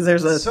of it, because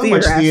there's a so theater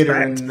much theater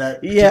aspect. in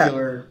that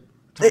particular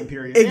time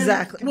period.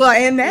 Exactly. Well,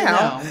 and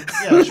now.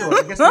 Yeah, sure.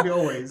 I guess maybe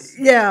always.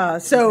 Yeah,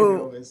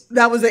 so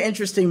that was an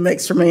interesting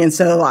mix for me, and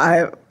so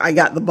I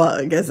got the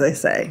bug, as they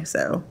say.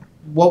 So,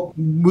 what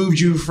moved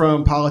you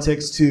from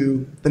politics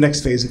to the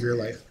next phase of your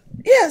life?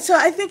 Yeah, so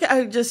I think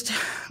I just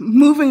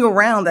moving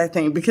around,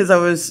 because I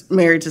was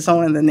married to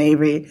someone in the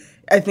Navy.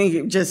 I think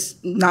it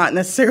just not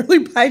necessarily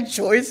by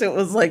choice. It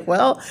was like,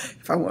 well,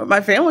 if I want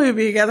my family to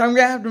be together, I'm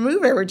going to have to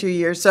move every 2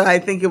 years. So I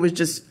think it was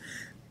just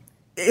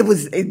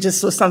it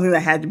just was something that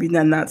had to be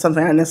done, not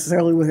something I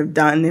necessarily would have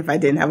done if I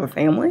didn't have a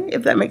family,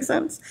 if that makes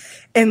sense.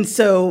 And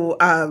so,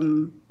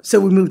 so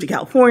we moved to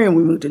California,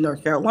 we moved to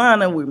North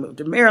Carolina, we moved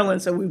to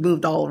Maryland, so we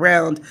moved all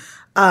around.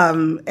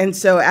 And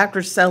so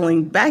after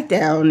settling back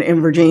down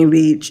in Virginia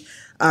Beach,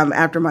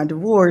 after my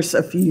divorce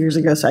a few years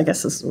ago, so I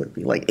guess this would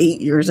be like 8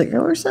 years ago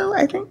or so,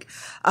 I think,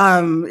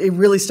 it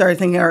really started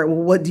thinking, all right,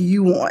 well, what do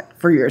you want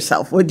for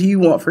yourself? What do you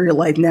want for your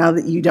life now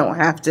that you don't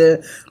have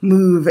to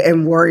move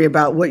and worry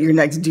about what your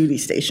next duty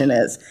station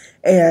is?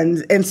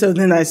 And so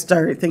then I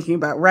started thinking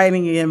about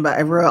writing again, but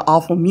I wrote an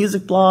awful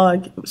music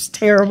blog. It was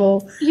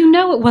terrible. You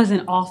know it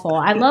wasn't awful.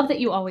 I love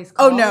that you always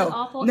call it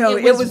awful. No,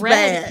 it was read.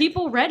 bad.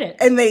 People read it.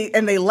 And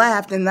they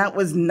laughed, and that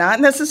was not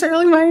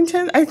necessarily my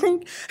intent, I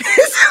think.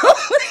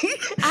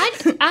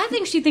 I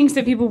think she thinks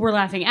that people were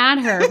laughing at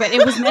her, but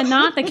it was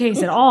not the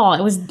case at all.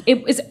 It was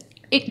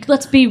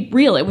let's be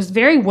real, it was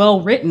very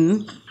well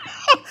written.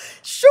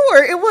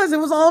 Sure, it was. It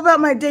was all about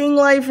my dating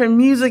life and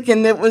music,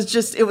 and it was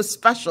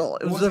special.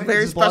 It was a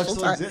very special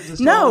time.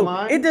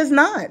 No, it does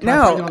not. Can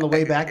I find it No. on the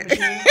way back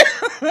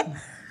machine?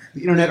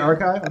 The Internet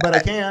Archive? I bet I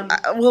can.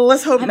 Well,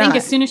 let's hope I not. think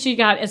as soon as she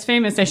got as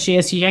famous as she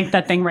is, she yanked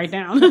that thing right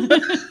down.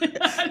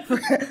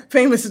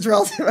 Famous is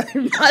relative.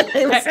 I'm not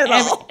famous at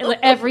all.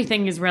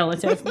 Everything is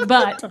relative.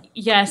 But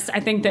yes, I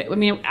think that,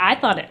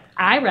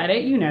 I read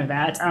it, you know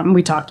that.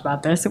 We talked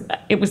about this.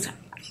 It was,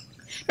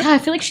 God, I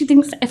feel like she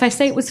thinks if I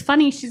say it was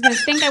funny, she's going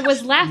to think I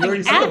was laughing You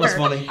already at said her. it was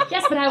funny.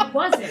 Yes, but I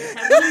wasn't.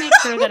 I want to make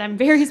sure that I'm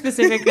very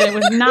specific that it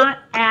was not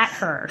at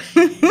her.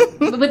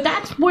 But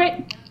that's what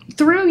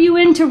threw you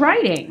into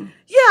writing.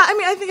 Yeah, I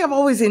mean, I think I've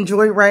always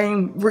enjoyed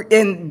writing,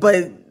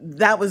 but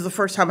that was the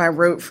first time I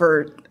wrote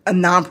for a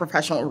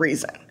non-professional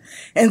reason.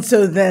 And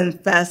so then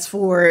fast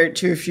forward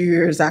to a few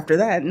years after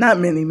that, not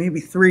many, maybe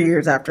 3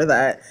 years after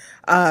that,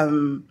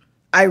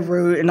 I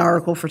wrote an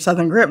article for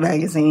Southern Grip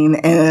magazine,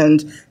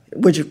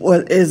 which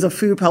is a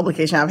food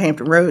publication out of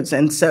Hampton Roads.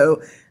 And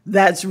so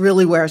that's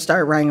really where I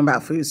started writing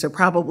about food. So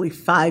probably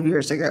 5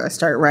 years ago, I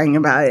started writing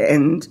about it.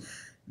 And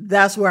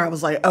that's where I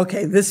was like,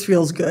 okay, this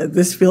feels good.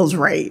 This feels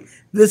right.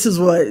 This is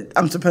what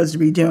I'm supposed to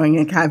be doing,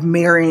 and kind of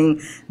marrying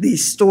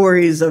these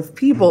stories of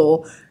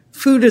people.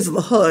 Food is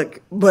the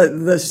hook, but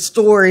the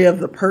story of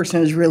the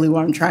person is really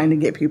what I'm trying to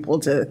get people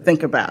to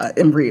think about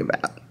and read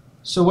about.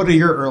 So what are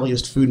your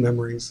earliest food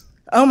memories?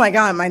 Oh my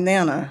God, my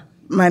Nana.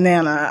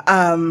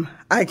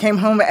 I came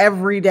home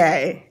every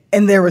day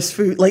and there was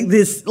food like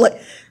this,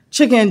 like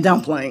chicken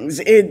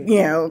dumplings,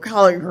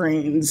 collard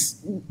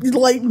greens,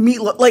 like meat,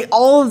 like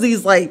all of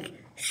these like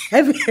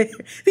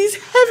these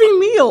heavy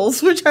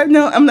meals, which I'm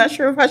not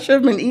sure if I should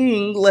have been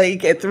eating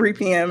like at 3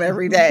 p.m.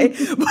 every day,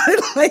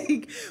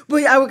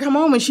 but I would come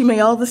home and she made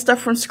all this stuff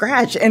from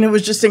scratch, and it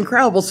was just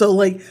incredible. So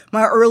like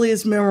my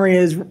earliest memory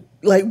is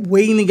like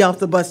waiting to get off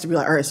the bus to be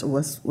like, all right, so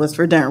what's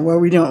for dinner? What are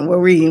we doing? What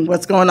are we eating?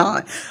 What's going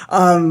on?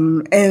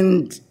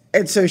 And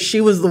so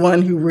she was the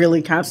one who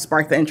really kind of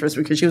sparked the interest,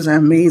 because she was an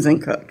amazing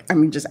cook. I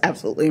mean, just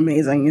absolutely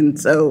amazing. And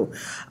so,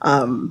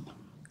 and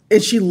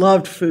she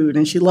loved food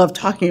and she loved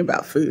talking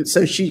about food.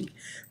 So she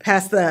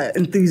passed that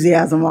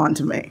enthusiasm on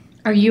to me.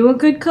 Are you a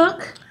good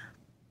cook?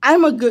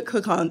 I'm a good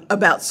cook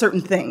about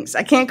certain things.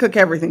 I can't cook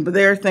everything, but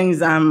there are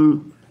things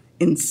I'm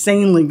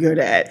insanely good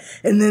at.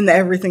 And then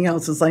everything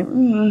else is like,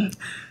 What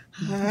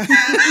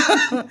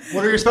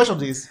are your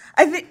specialties?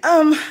 I think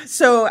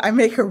so I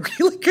make a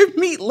really good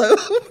meatloaf.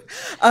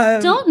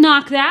 Don't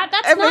knock that.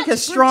 That's I not make a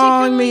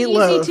strong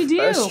particularly meatloaf. easy to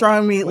do. A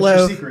strong What's your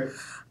meatloaf. secret?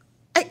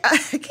 I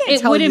can't It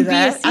tell you wouldn't be a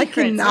that. I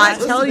secret, cannot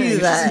so tell you This is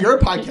that. your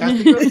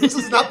podcast. This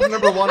is not the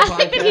number one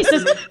podcast. He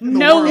says in the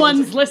no world.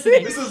 one's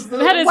listening. This is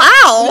That is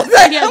Wow.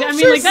 Yeah, I'm I mean,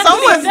 sure like, that's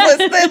what he someone's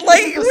said. listening. Like, the what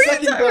are you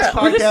second talking best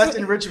about? podcast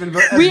in Richmond,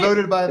 as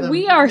voted by the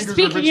we are readers of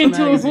speaking Richmond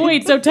into a Magazine.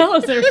 void, so tell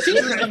us their This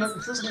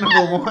secrets. is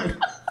number one.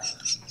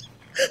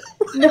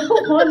 No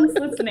one's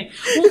listening.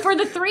 Well, for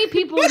the 3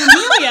 people in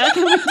Amelia,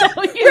 can we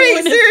tell you?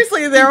 Wait,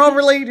 seriously, they're all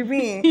related to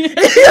me. But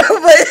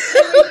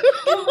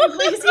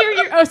Please hear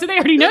your. Oh, so they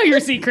already know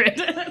your secret.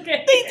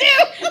 Okay. They do.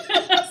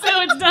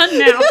 So it's done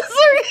now.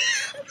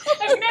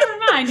 Okay, never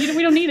mind.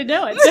 We don't need to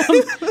know it.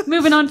 So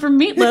moving on from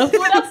meatloaf,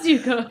 what else do you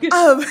cook?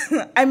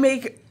 I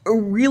make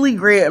really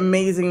great,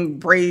 amazing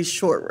braised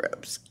short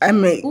ribs. I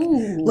make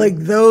Ooh. like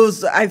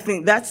those. I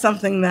think that's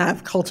something that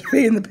I've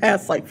cultivated in the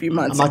past few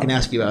months. I'm not going to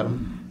ask you about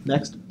them.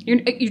 Next.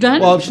 You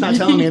done? Well, she's not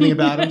telling me anything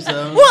about him, so.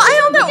 Well, I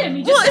don't know. Yeah,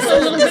 you Well, just a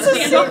little this bit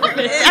is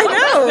standoffish. I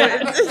know.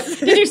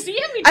 Did you see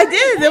him? I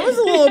did. That was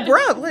a little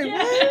abrupt. Like,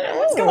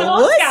 What's going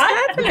on, what's Scott?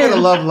 happening? We got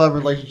a love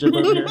relationship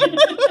over here.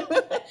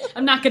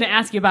 I'm not going to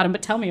ask you about him,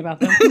 but tell me about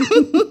them.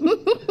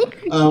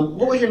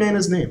 What was your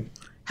Nana's name?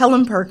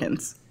 Helen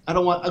Perkins. I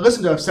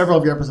listened to several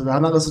of your episodes.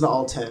 I've not listened to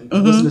all 10.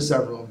 I've listened to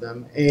several of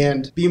them.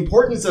 And the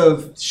importance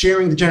of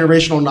sharing the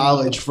generational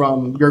knowledge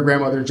from your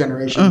grandmother's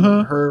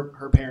generation,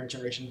 her parents'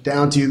 generation,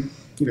 down to,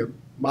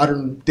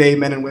 modern day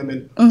men and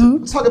women.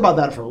 Let's talk about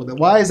that for a little bit.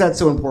 Why is that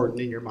so important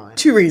in your mind?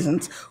 2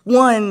 reasons.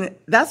 One,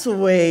 that's a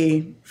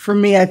way for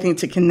me, I think,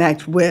 to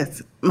connect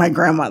with my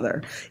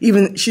grandmother.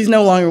 Even she's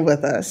no longer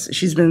with us.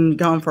 She's been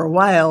gone for a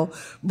while.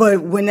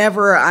 But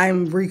whenever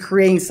I'm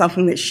recreating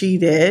something that she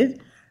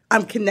did,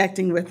 I'm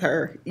connecting with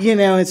her,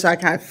 and so I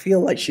kind of feel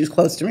like she's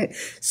close to me.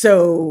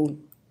 So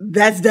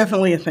that's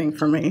definitely a thing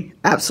for me.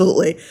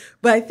 Absolutely.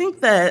 But I think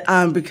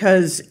that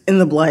because in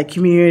the Black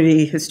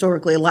community,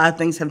 historically, a lot of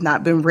things have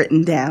not been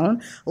written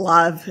down. A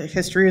lot of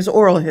history is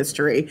oral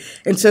history.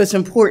 And so it's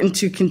important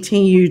to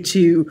continue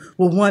to,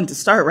 well, one, to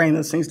start writing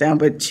those things down,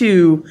 but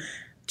two,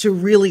 to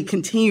really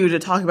continue to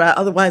talk about it.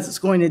 Otherwise, it's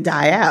going to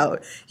die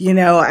out.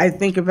 I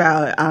think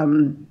about,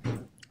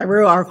 I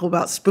wrote an article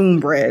about spoon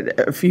bread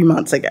a few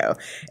months ago.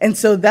 And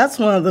so that's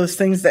one of those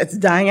things that's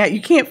dying out.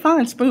 You can't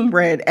find spoon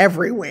bread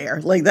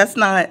everywhere. Like, that's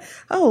not,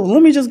 oh,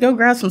 let me just go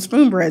grab some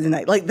spoon bread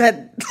tonight. Like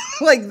that,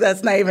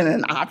 that's not even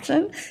an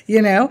option,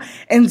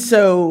 And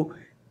so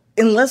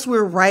unless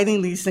we're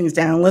writing these things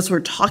down, unless we're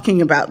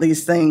talking about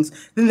these things,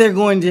 then they're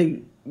going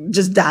to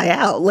just die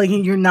out. Like,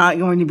 you're not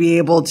going to be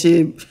able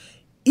to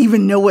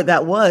even know what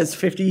that was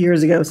 50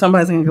 years ago.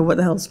 Somebody's going to go, what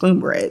the hell is spoon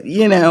bread?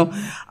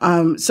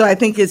 So I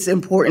think it's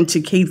important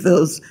to keep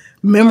those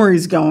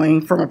memories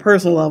going from a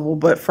personal level,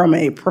 but from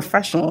a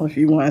professional, if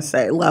you want to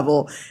say,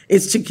 level,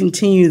 is to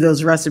continue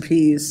those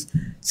recipes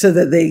so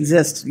that they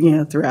exist,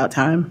 throughout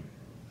time.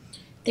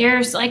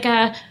 There's like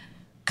a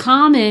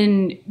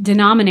common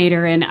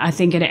denominator in, I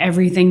think, in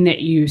everything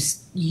that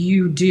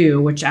you do,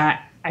 which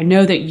I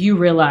know that you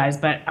realize,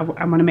 but I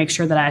want to make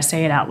sure that I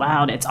say it out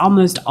loud. It's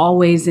almost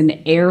always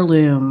an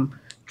heirloom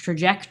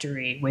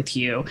trajectory with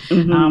you.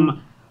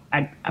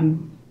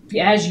 I'm,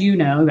 as you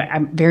know,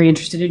 I'm very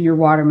interested in your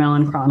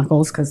watermelon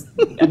chronicles because,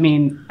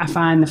 I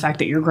find the fact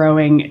that you're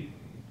growing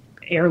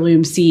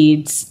heirloom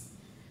seeds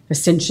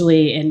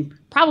essentially in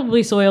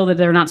probably soil that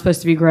they're not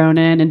supposed to be grown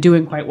in and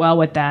doing quite well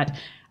with that.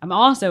 I'm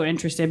also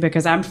interested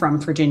because I'm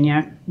from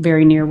Virginia,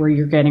 very near where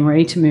you're getting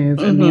ready to move,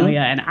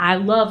 Amelia, and I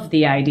love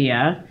the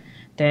idea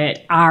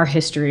that our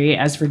history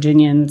as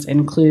Virginians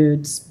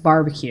includes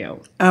barbecue.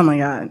 Oh my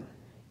God.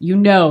 You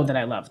know that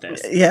I love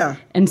this. Yeah.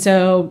 And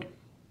so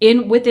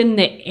within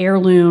the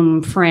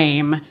heirloom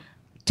frame,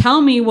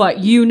 tell me what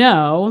you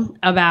know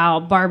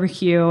about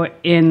barbecue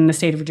in the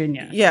state of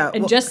Virginia. Yeah.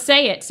 And just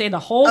say it. Say the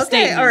whole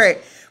statement. All right.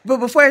 But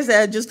before I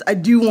say that, I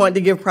do want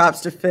to give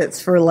props to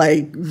Fitz for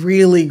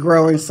really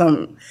growing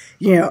some,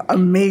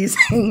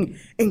 amazing,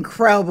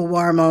 incredible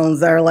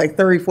watermelons that are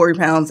 30, 40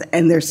 pounds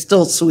and they're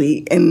still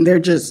sweet and they're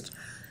just,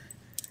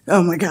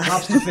 oh my God.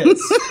 Props to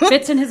Fitz.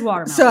 Fitz and his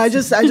watermelon. So I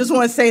just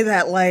want to say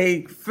that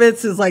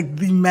Fitz is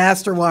the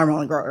master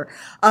watermelon grower.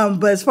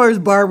 But as far as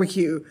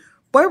barbecue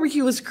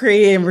was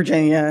created in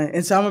Virginia.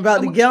 And so I'm about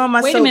to get on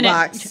my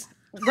soapbox.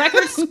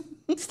 Records,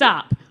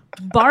 stop.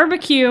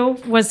 Barbecue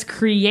was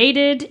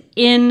created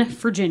in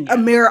Virginia.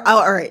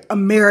 All right,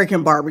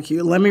 American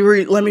barbecue. Let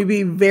me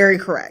be very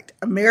correct.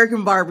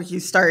 American barbecue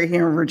started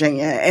here in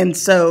Virginia. And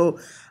so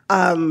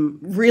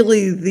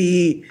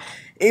really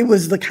it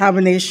was the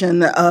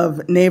combination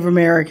of Native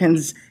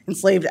Americans,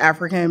 enslaved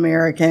African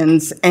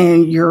Americans,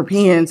 and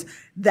Europeans.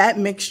 That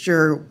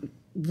mixture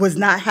was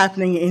not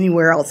happening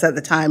anywhere else at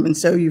the time. And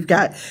so you've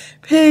got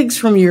pigs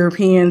from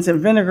Europeans and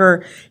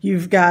vinegar.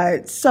 You've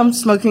got some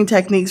smoking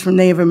techniques from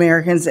Native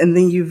Americans. And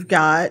then you've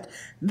got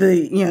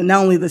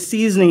not only the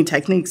seasoning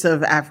techniques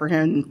of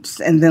Africans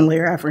and then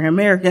later African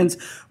Americans,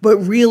 but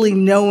really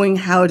knowing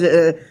how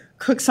to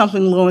cook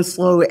something low and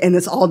slow, and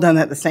it's all done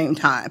at the same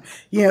time.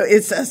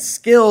 It's a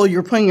skill.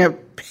 You're putting a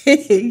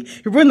pig,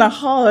 you're putting a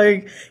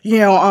hog,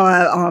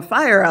 on a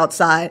fire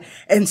outside,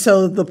 and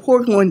so the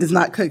pork loin does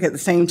not cook at the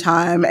same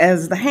time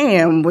as the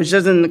ham, which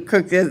doesn't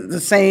cook the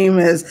same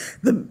as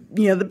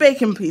the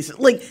bacon pieces.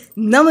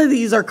 None of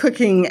these are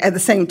cooking at the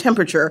same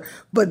temperature,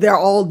 but they're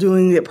all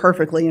doing it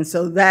perfectly, and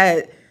so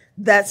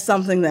that's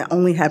something that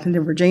only happened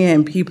in Virginia,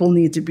 and people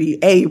need to be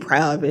A,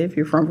 proud of it if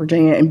you're from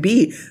Virginia, and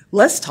B,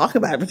 let's talk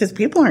about it because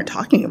people aren't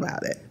talking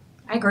about it.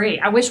 I agree.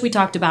 I wish we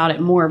talked about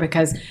it more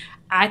because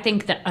I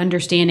think that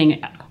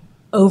understanding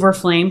over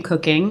flame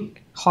cooking,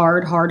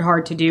 hard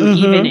to do,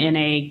 even in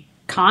a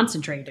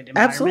concentrated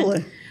environment.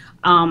 Absolutely.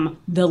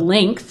 The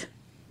length,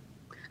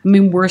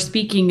 we're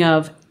speaking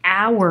of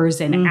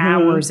hours and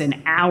hours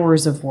and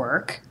hours of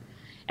work.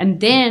 And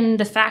then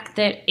the fact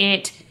that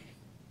it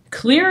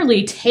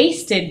clearly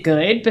tasted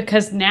good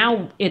because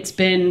now it's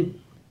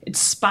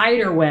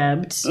spider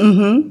webbed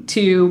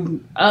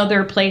to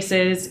other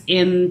places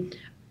in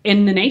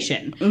the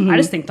nation. I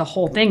just think the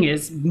whole thing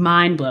is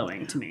mind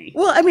blowing to me.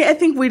 Well, I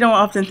think we don't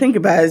often think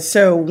about it.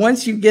 So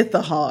once you get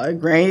the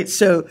hog, right?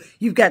 So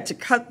you've got to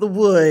cut the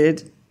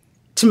wood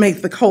to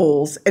make the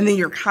coals, and then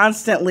you're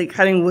constantly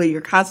cutting wood, you're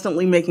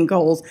constantly making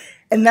coals,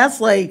 and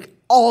that's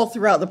all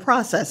throughout the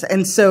process.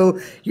 And so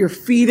you're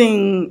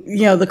feeding,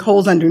 the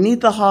coals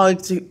underneath the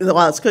hog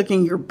while it's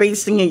cooking, you're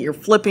basting it, you're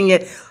flipping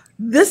it.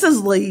 This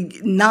is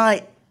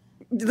not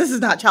this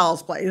is not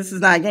child's play. This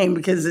is not a game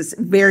because it's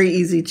very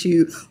easy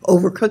to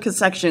overcook a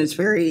section. It's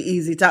very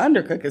easy to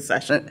undercook a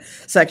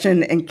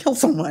section and kill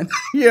someone,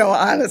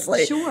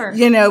 honestly. Sure.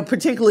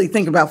 Particularly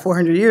think about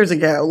 400 years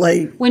ago.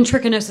 Like when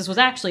trichinosis was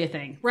actually a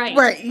thing. Right.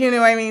 Right. You know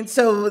what I mean?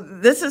 So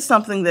this is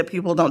something that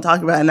people don't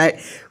talk about. And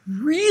I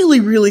really,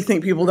 really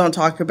think people don't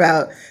talk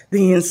about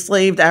the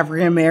enslaved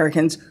African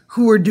Americans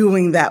who are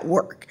doing that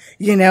work.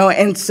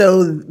 And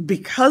so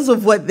because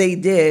of what they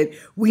did,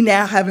 we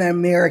now have an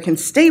American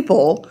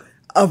staple,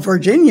 a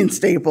Virginian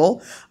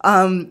staple,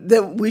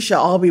 that we should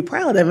all be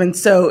proud of. And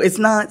so it's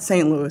not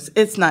St. Louis.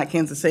 It's not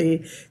Kansas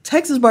City.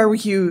 Texas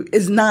barbecue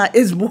is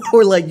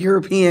more like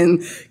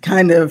European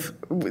kind of,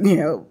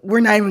 we're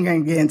not even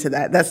going to get into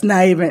that. That's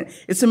not even,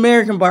 it's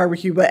American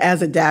barbecue, but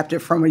as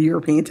adapted from a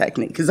European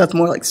technique, because that's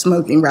more like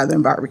smoking rather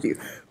than barbecue.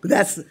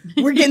 But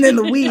we're getting in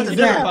the weeds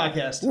now.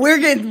 Podcast. We're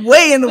getting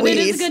way in the weeds.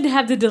 It is good to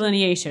have the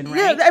delineation,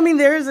 right? Yeah, I mean,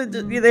 there's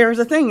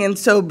a thing. And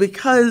so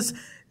because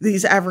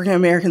these African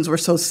Americans were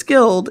so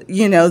skilled,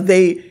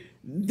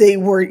 they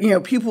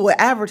were, people would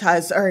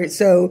advertise, all right,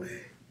 so,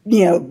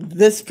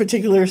 this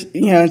particular,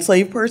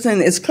 enslaved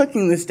person is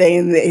cooking this day,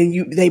 and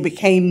they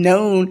became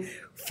known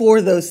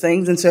for those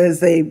things. And so as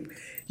they,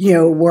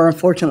 were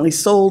unfortunately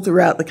sold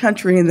throughout the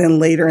country, and then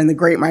later in the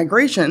Great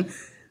Migration,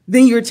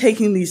 then you're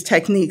taking these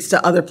techniques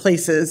to other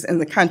places in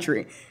the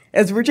country.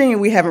 As Virginia,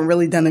 we haven't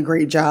really done a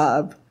great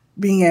job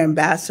being an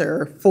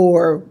ambassador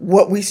for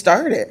what we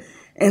started.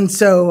 And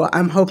so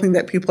I'm hoping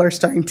that people are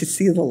starting to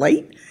see the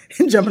light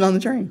and jumping on the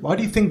train. Why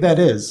do you think that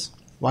is?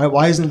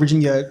 Why isn't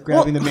Virginia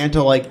grabbing the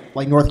mantle like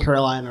North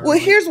Carolina? Well,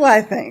 here's what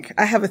I think.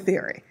 I have a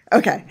theory.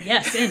 Okay.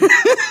 Yes.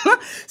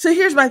 So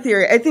here's my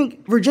theory. I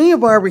think Virginia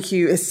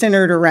barbecue is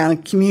centered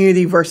around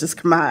community versus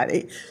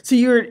commodity. So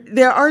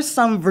there are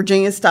some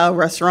Virginia style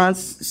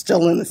restaurants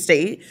still in the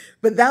state,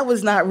 but that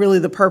was not really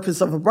the purpose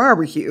of a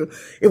barbecue.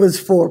 It was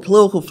for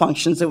political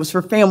functions. It was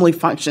for family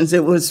functions.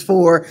 It was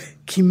for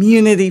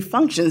community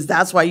functions.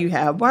 That's why you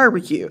have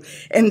barbecue.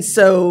 And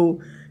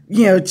so,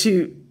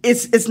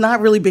 it's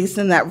not really based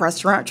in that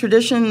restaurant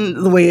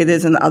tradition the way it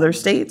is in other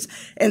states.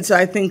 And so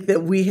I think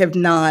that we have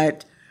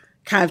not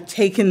kind of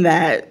taken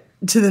that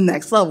to the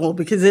next level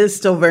because it is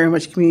still very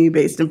much community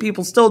based and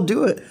people still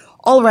do it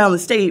all around the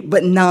state,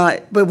 but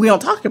we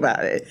don't talk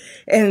about it.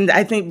 And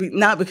I think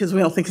not because we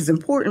don't think it's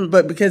important,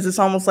 but because it's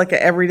almost like an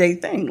everyday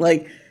thing.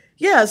 Like,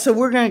 yeah, so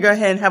we're going to go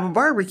ahead and have a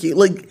barbecue.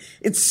 Like,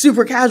 it's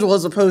super casual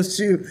as opposed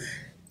to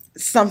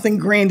something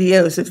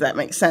grandiose, if that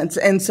makes sense.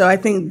 And so I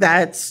think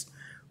that's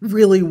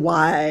really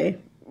why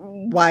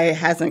it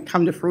hasn't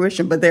come to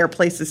fruition. But there are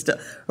places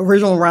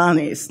Original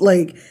Ronnie's,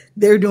 like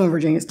they're doing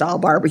Virginia style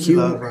barbecue.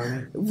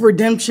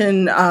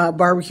 Redemption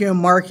Barbecue and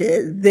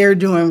Market, they're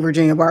doing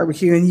Virginia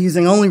barbecue and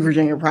using only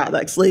Virginia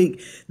products. Like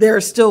there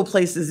are still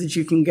places that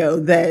you can go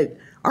that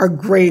are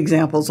great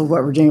examples of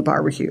what Virginia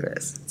barbecue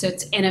is. So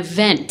it's an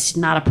event,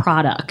 not a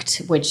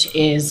product, which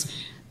is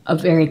a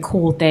very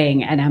cool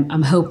thing. And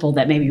I'm hopeful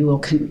that maybe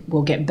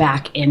we'll get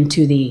back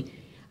into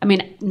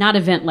not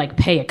event like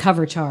pay a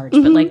cover charge,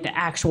 but like the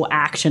actual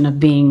action of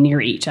being near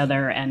each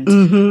other and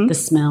the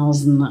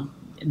smells and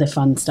the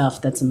fun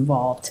stuff that's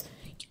involved.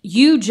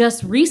 You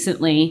just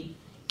recently,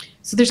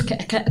 so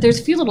there's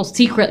a few little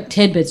secret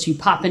tidbits you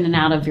pop in and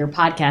out of your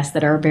podcast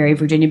that are very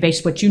Virginia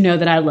based, which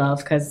that I love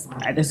because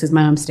this is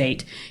my home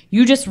state.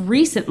 You just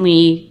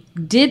recently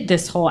did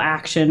this whole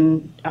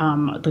action,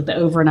 the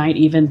overnight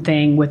even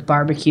thing with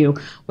barbecue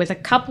with a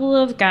couple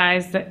of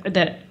guys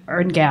that are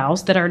and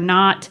gals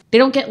that they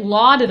don't get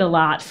lauded a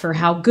lot for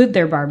how good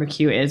their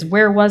barbecue is.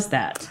 Where was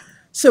that?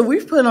 So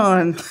we've put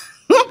on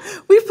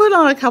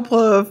a couple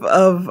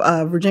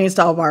of Virginia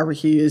style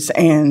barbecues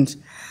and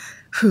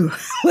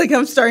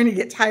I'm starting to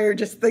get tired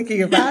just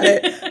thinking about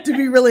it, to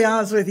be really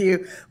honest with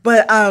you.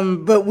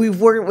 But we've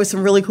worked with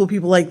some really cool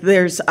people. Like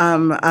there's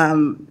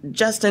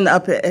Justin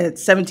up at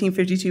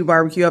 1752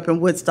 Barbecue up in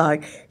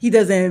Woodstock. He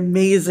does an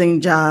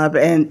amazing job,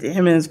 and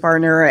him and his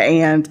partner,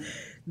 and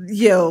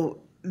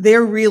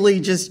they're really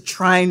just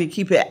trying to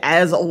keep it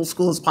as old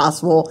school as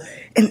possible.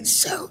 And it's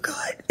so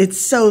good. It's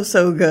so,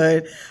 so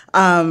good.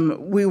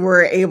 We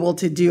were able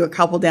to do a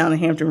couple down in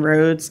Hampton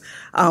Roads.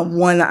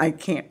 One I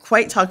can't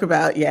quite talk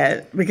about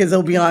yet because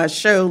it'll be on a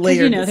show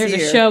later this there's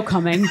year. A show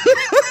coming.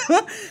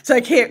 So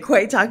I can't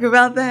quite talk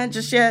about that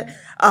just yet.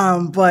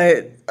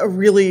 But a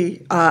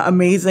really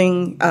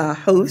amazing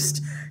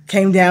host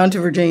came down to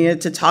Virginia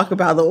to talk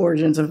about the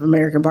origins of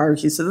American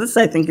barbecue. So this,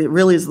 I think, it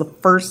really is the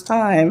first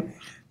time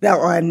that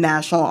we're a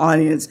national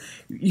audience.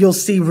 You'll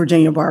see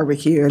Virginia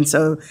barbecue, and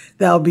so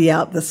that'll be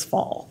out this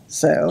fall.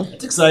 So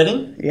it's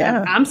exciting.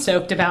 Yeah, I'm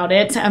stoked about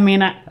it. I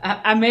mean,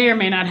 I may or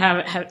may not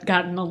have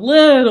gotten a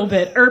little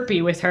bit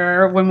irpy with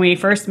her when we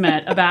first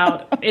met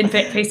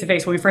face to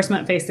face. When we first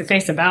met face to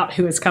face about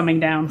who is coming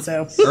down.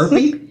 So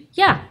irpy.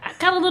 Yeah, I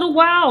got a little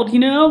wild,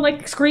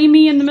 like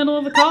screamy in the middle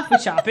of a coffee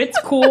shop. It's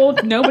cool.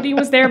 Nobody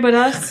was there but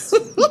us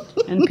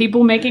and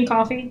people making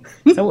coffee,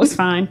 so it was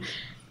fine.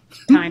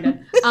 Kinda.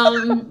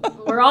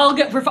 We're all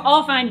good. We're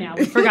all fine now.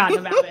 We've forgotten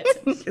about it.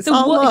 It's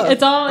all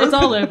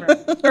over.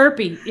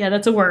 Irpy. Yeah,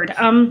 that's a word.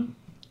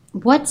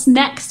 what's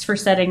next for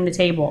Setting the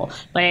Table?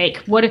 Like,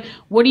 what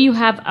do you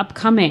have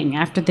upcoming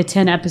after the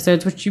 10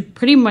 episodes, which you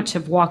pretty much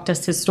have walked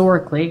us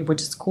historically,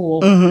 which is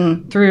cool,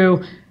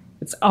 through,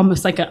 it's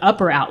almost like an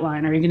upper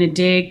outline. Are you going to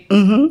dig?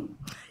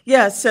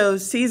 Yeah, so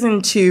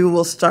season 2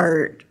 will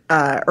start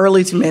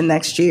early to mid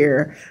next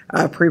year,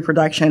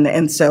 pre-production.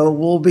 And so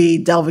we'll be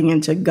delving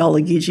into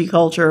Gullah Geechee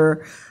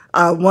culture.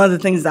 One of the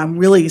things that I'm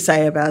really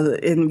excited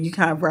about, and you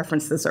kind of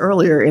referenced this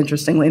earlier,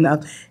 interestingly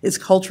enough, is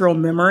cultural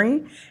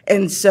memory.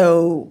 And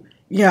so,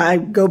 I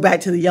go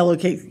back to the Yellow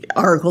Cake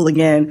article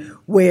again,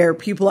 where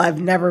people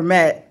I've never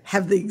met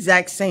have the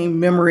exact same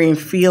memory and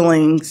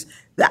feelings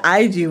that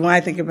I do when I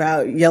think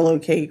about Yellow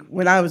Cake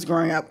when I was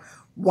growing up.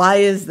 Why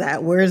is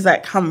that? Where does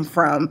that come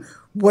from?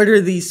 What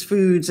are these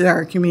foods in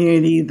our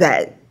community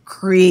that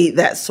create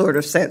that sort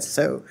of sense?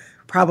 So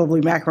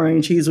probably macaroni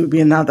and cheese would be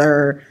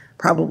another,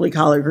 probably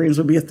collard greens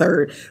would be a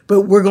third.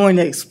 But we're going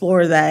to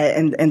explore that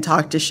and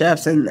talk to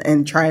chefs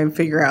and try and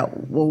figure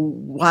out, well,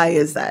 why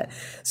is that?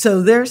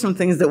 So there are some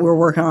things that we're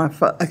working on,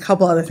 a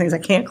couple other things I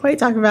can't quite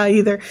talk about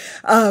either.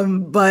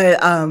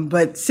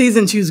 But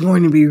season 2 is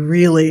going to be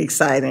really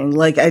exciting.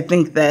 Like, I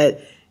think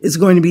that it's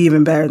going to be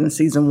even better than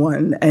season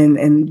 1.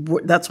 And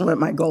that's what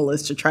my goal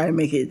is, to try and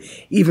make it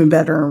even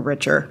better and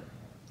richer.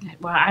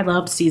 Well, I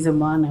loved season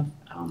 1.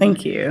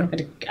 Thank you.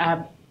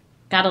 I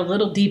got a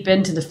little deep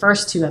into the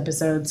first 2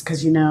 episodes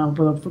because,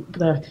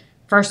 the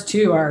first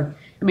 2 are,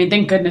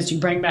 thank goodness you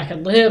bring back a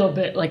little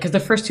bit, because the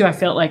first 2 I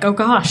felt like, oh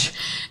gosh,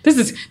 this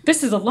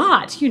is a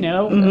lot,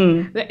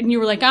 And you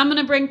were like, I'm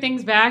going to bring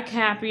things back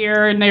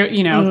happier, and they,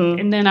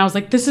 and then I was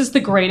like, this is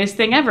the greatest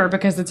thing ever,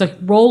 because it's a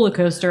roller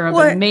coaster of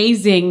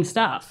amazing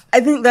stuff.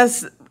 I think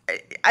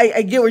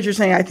I get what you're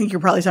saying. I think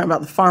you're probably talking about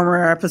the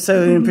farmer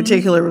episode in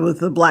particular, with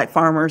the Black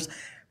farmers.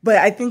 But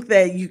I think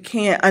that you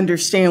can't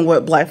understand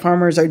what Black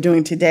farmers are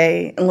doing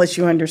today unless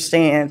you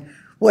understand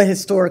what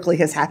historically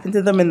has happened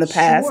to them in the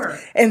past. Sure.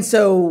 And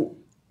so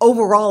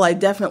overall, I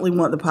definitely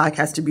want the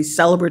podcast to be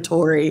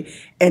celebratory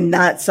and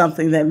not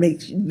something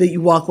that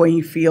you walk away and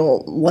you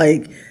feel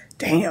like,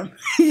 damn,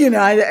 but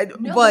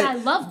I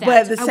love that. But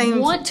at the same, I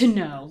want to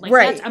know.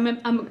 Right.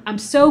 I'm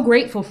so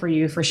grateful for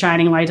you for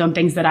shining light on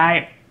things that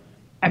I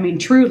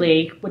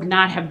truly would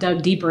not have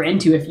dug deeper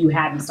into if you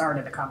hadn't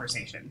started the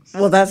conversation.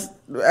 Well, that's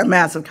a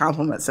massive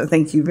compliment. So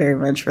thank you very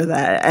much for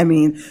that.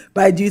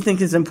 But I do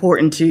think it's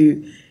important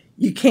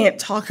you can't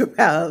talk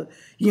about,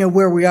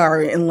 where we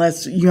are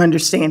unless you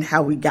understand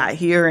how we got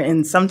here.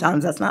 And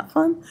sometimes that's not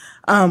fun.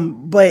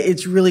 But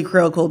it's really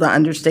critical to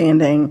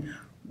understanding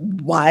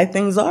why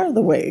things are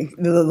the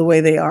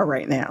way they are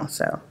right now.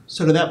 So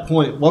to that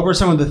point, what were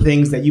some of the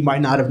things that you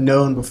might not have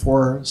known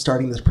before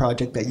starting this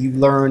project that you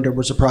learned or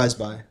were surprised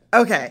by?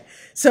 Okay.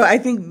 So I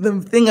think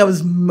the thing I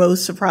was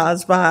most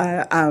surprised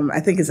by, I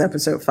think is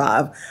episode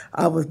 5,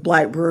 with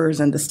Black brewers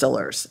and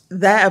distillers.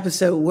 That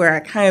episode where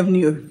I kind of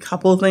knew a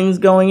couple of things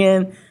going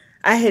in.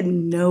 I had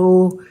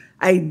no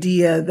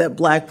idea that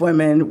Black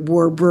women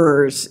were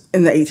brewers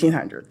in the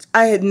 1800s.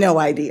 I had no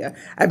idea.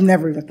 I've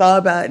never even thought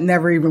about it,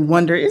 never even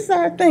wondered, is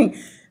that a thing?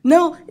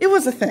 No, it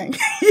was a thing,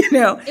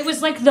 It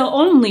was like the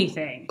only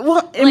thing.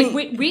 Well,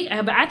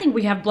 I think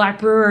we have Black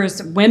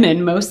brewers,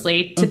 women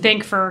mostly, to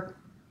thank for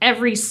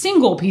every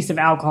single piece of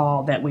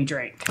alcohol that we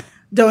drink.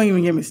 Don't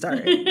even get me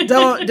started.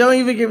 Don't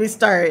even get me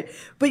started.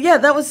 But yeah,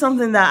 that was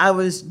something that I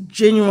was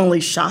genuinely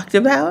shocked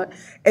about.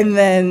 And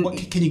then,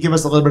 can you give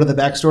us a little bit of the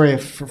backstory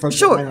for folks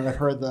that might not have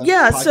heard the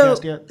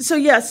podcast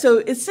yet? So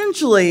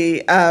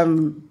essentially,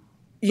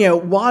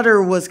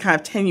 water was kind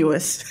of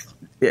tenuous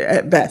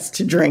at best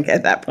to drink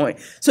at that point.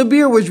 So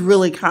beer was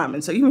really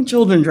common. So even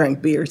children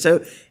drank beer.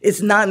 So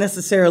it's not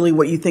necessarily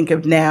what you think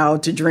of now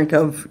to drink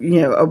of,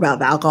 about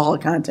the alcohol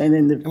content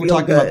and we're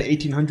talking about the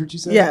 1800s, you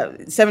said? Yeah,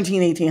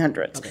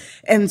 1800s. Okay.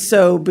 And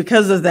so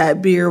because of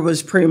that, beer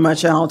was pretty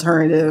much an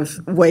alternative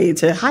way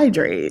to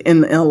hydrate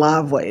in a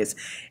lot of ways.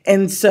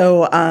 And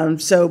so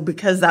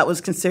because that was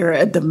considered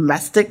a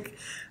domestic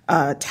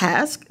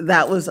task,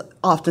 that was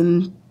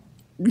often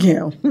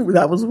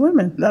that was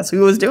women. That's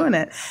who was doing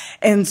it.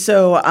 And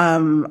so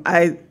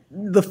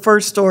the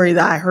first story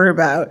that I heard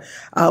about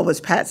was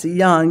Patsy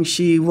Young.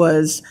 She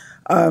was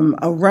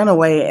a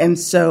runaway, and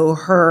so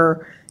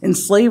her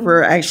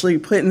enslaver actually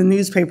put in the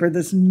newspaper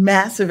this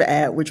massive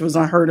ad, which was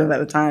unheard of at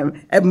the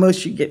time. At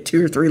most, you get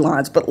 2 or 3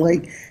 lines, but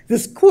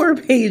this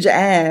quarter-page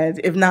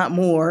ad, if not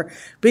more,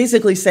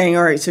 basically saying,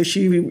 all right, so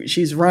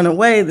she's run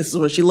away. This is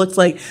what she looks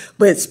like,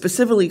 but it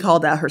specifically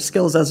called out her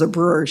skills as a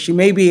brewer. She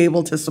may be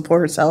able to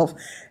support herself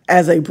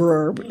as a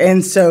brewer,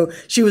 and so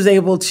she was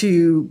able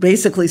to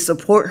basically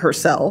support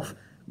herself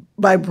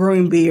by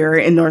brewing beer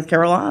in North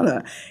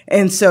Carolina.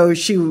 And so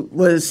she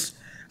was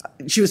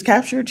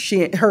captured,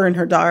 her and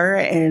her daughter,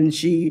 and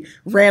she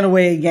ran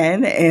away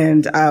again.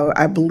 And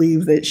I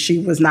believe that she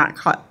was not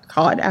caught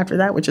caught after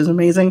that, which is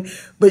amazing.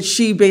 But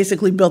she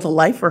basically built a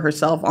life for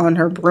herself on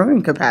her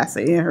brewing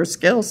capacity and her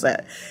skill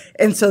set.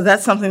 And so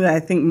that's something that I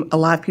think a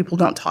lot of people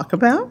don't talk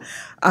about.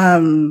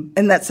 And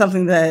that's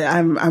something that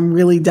I'm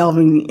really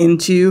delving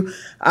into.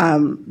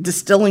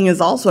 Distilling is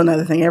also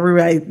another thing.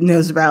 Everybody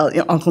knows about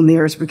Uncle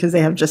Nearest because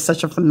they have just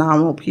such a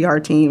phenomenal PR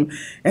team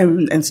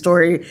and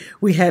story.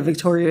 We had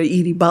Victoria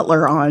Edie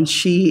Butler on.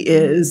 She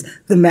is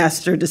the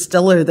master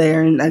distiller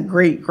there and a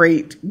great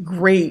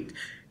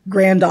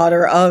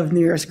granddaughter of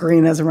Nearest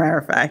Green, as a matter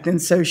of fact.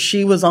 And so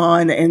she was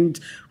on and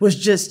was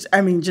just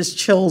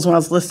chills when I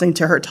was listening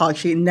to her talk.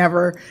 She had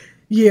never,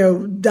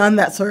 done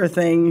that sort of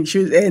thing.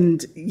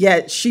 And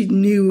yet she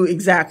knew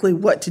exactly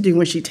what to do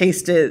when she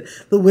tasted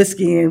the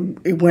whiskey, and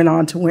it went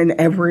on to win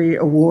every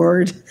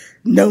award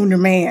known to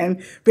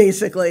man,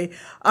 basically.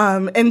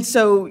 And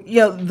so,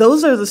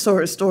 those are the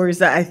sort of stories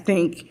that I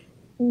think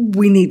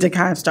we need to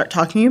kind of start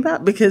talking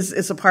about because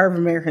it's a part of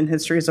American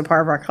history. It's a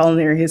part of our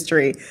culinary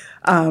history.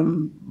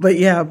 But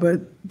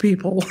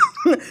people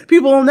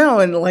don't know.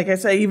 And like I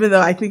say, even though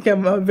I think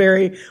I'm a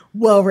very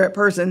well-read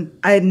person,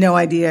 I had no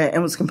idea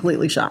and was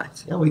completely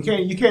shocked. Yeah,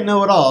 you can't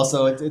know it all.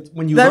 So it's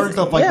when you learn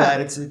stuff like that,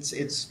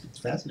 it's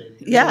fascinating.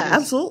 Yeah,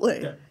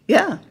 absolutely.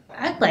 Yeah.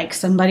 I'd like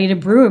somebody to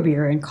brew a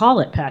beer and call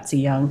it Patsy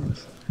Young.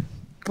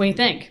 What do you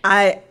think?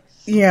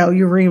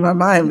 You read my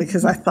mind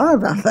because I thought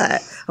about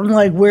that. I'm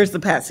like, where's the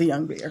Patsy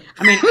Young beer?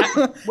 I mean,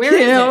 where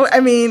is it? I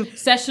mean,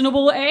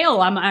 sessionable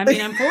ale. I'm for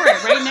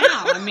it right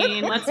now. I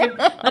mean,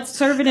 let's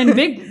serve it in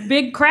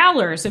big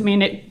crowlers. I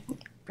mean,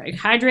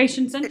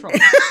 Hydration Central.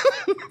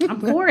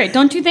 I'm for it.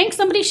 Don't you think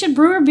somebody should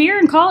brew a beer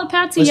and call it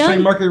Patsy Young? Let's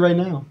trademark it right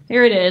now.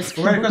 Here it is.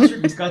 Right across the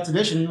street, Scott's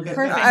Edition. Okay.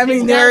 Perfect. I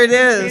mean, there it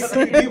is.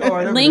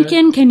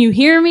 Lincoln, can you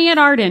hear me at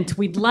Ardent?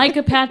 We'd like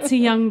a Patsy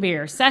Young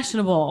beer,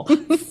 sessionable.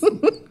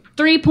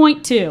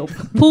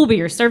 3.2 pool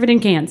beer. Serve it in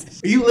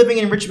cans. Are you living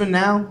in Richmond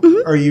now?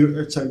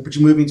 Mm-hmm. But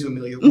you're moving to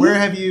Amelia. Mm-hmm.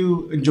 Where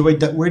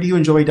do you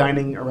enjoy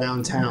dining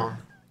around town?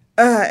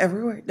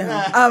 Everywhere.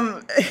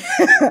 No.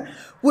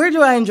 Where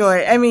do I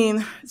enjoy? I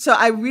mean, so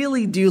I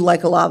really do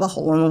like a lot of the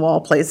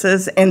hole-in-the-wall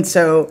places. And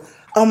so,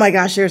 oh my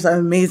gosh, there's an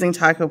amazing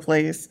taco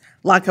place,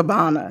 La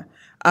Cabana.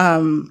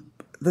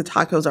 The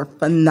tacos are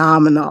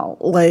phenomenal.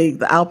 Like,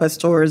 the al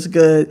pastor is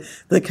good.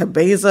 The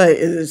cabeza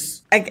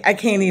is, I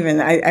can't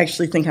even, I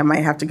actually think I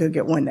might have to go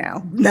get one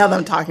now that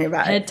I'm talking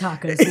about Head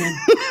tacos, man.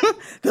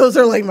 Those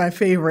are like my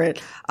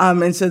favorite.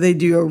 And so they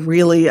do a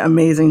really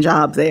amazing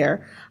job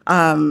there.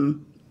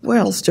 Where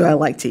else do I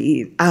like to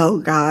eat? Oh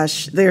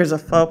gosh, there's a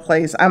pho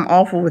place. I'm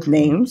awful with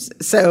names.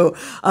 So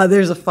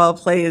there's a pho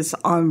place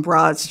on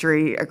Broad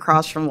Street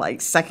across from like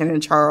 2nd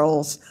and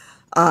Charles.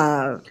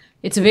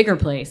 It's a bigger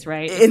place,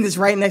 right? And it's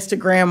right next to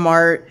Grand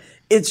Mart.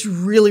 It's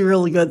really,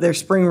 really good. Their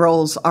spring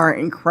rolls are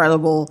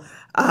incredible.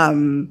 I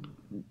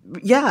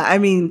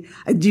mean,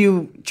 I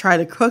do try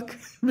to cook,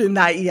 but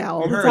not eat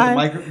out all the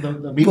time.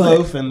 The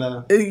meatloaf and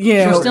the...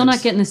 You're still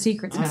not getting the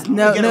secrets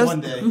now.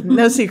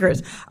 No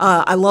secrets.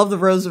 I love the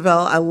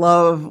Roosevelt. I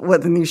love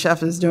what the new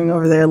chef is doing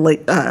over there.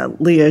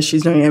 Leah,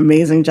 she's doing an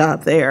amazing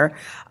job there.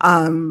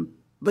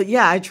 But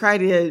yeah, I try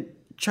to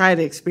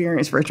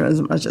experience Richmond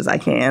as much as I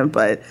can,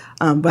 but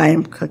I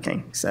am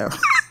cooking, so.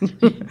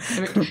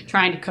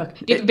 Trying to cook.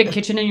 Do you have a big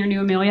kitchen in your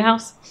new Amelia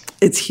house?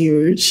 It's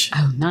huge.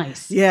 Oh,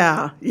 nice.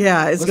 Yeah,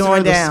 it's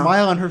going down. The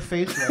smile on her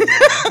face right now.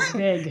 It's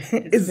big.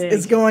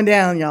 It's going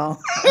down, y'all.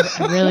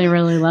 I really,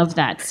 really love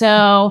that.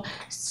 So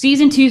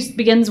season 2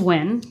 begins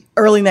when?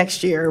 Early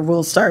next year,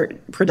 we'll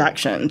start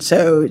production,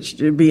 so it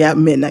should be out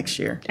mid next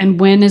year. And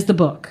when is the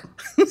book?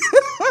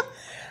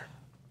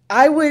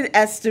 I would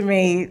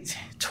estimate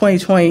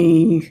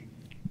 2020,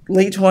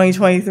 late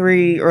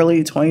 2023,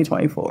 early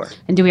 2024.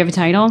 And do we have a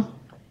title?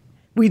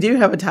 We do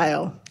have a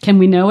title. Can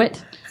we know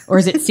it? Or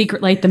is it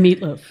Secret Like the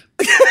Meatloaf?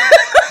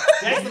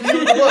 That's the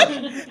name of the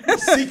book.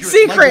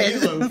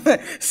 Secret. Like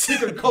the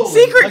Secret colon.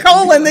 Secret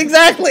colon,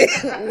 exactly.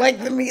 Like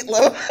the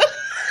meatloaf.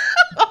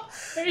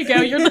 There you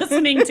go. You're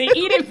listening to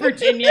Eat It,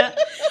 Virginia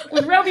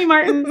with Roby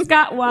Martin,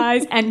 Scott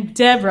Wise, and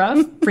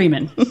Deborah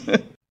Freeman.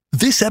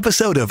 This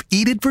episode of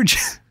Eat It,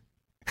 Virginia...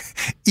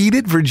 Eat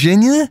It,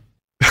 Virginia?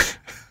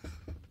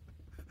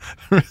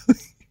 Really?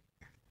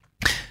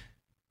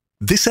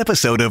 This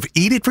episode of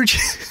Eat It,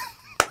 Virginia...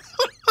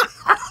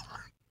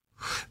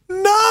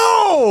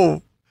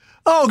 No!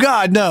 Oh,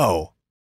 God, no.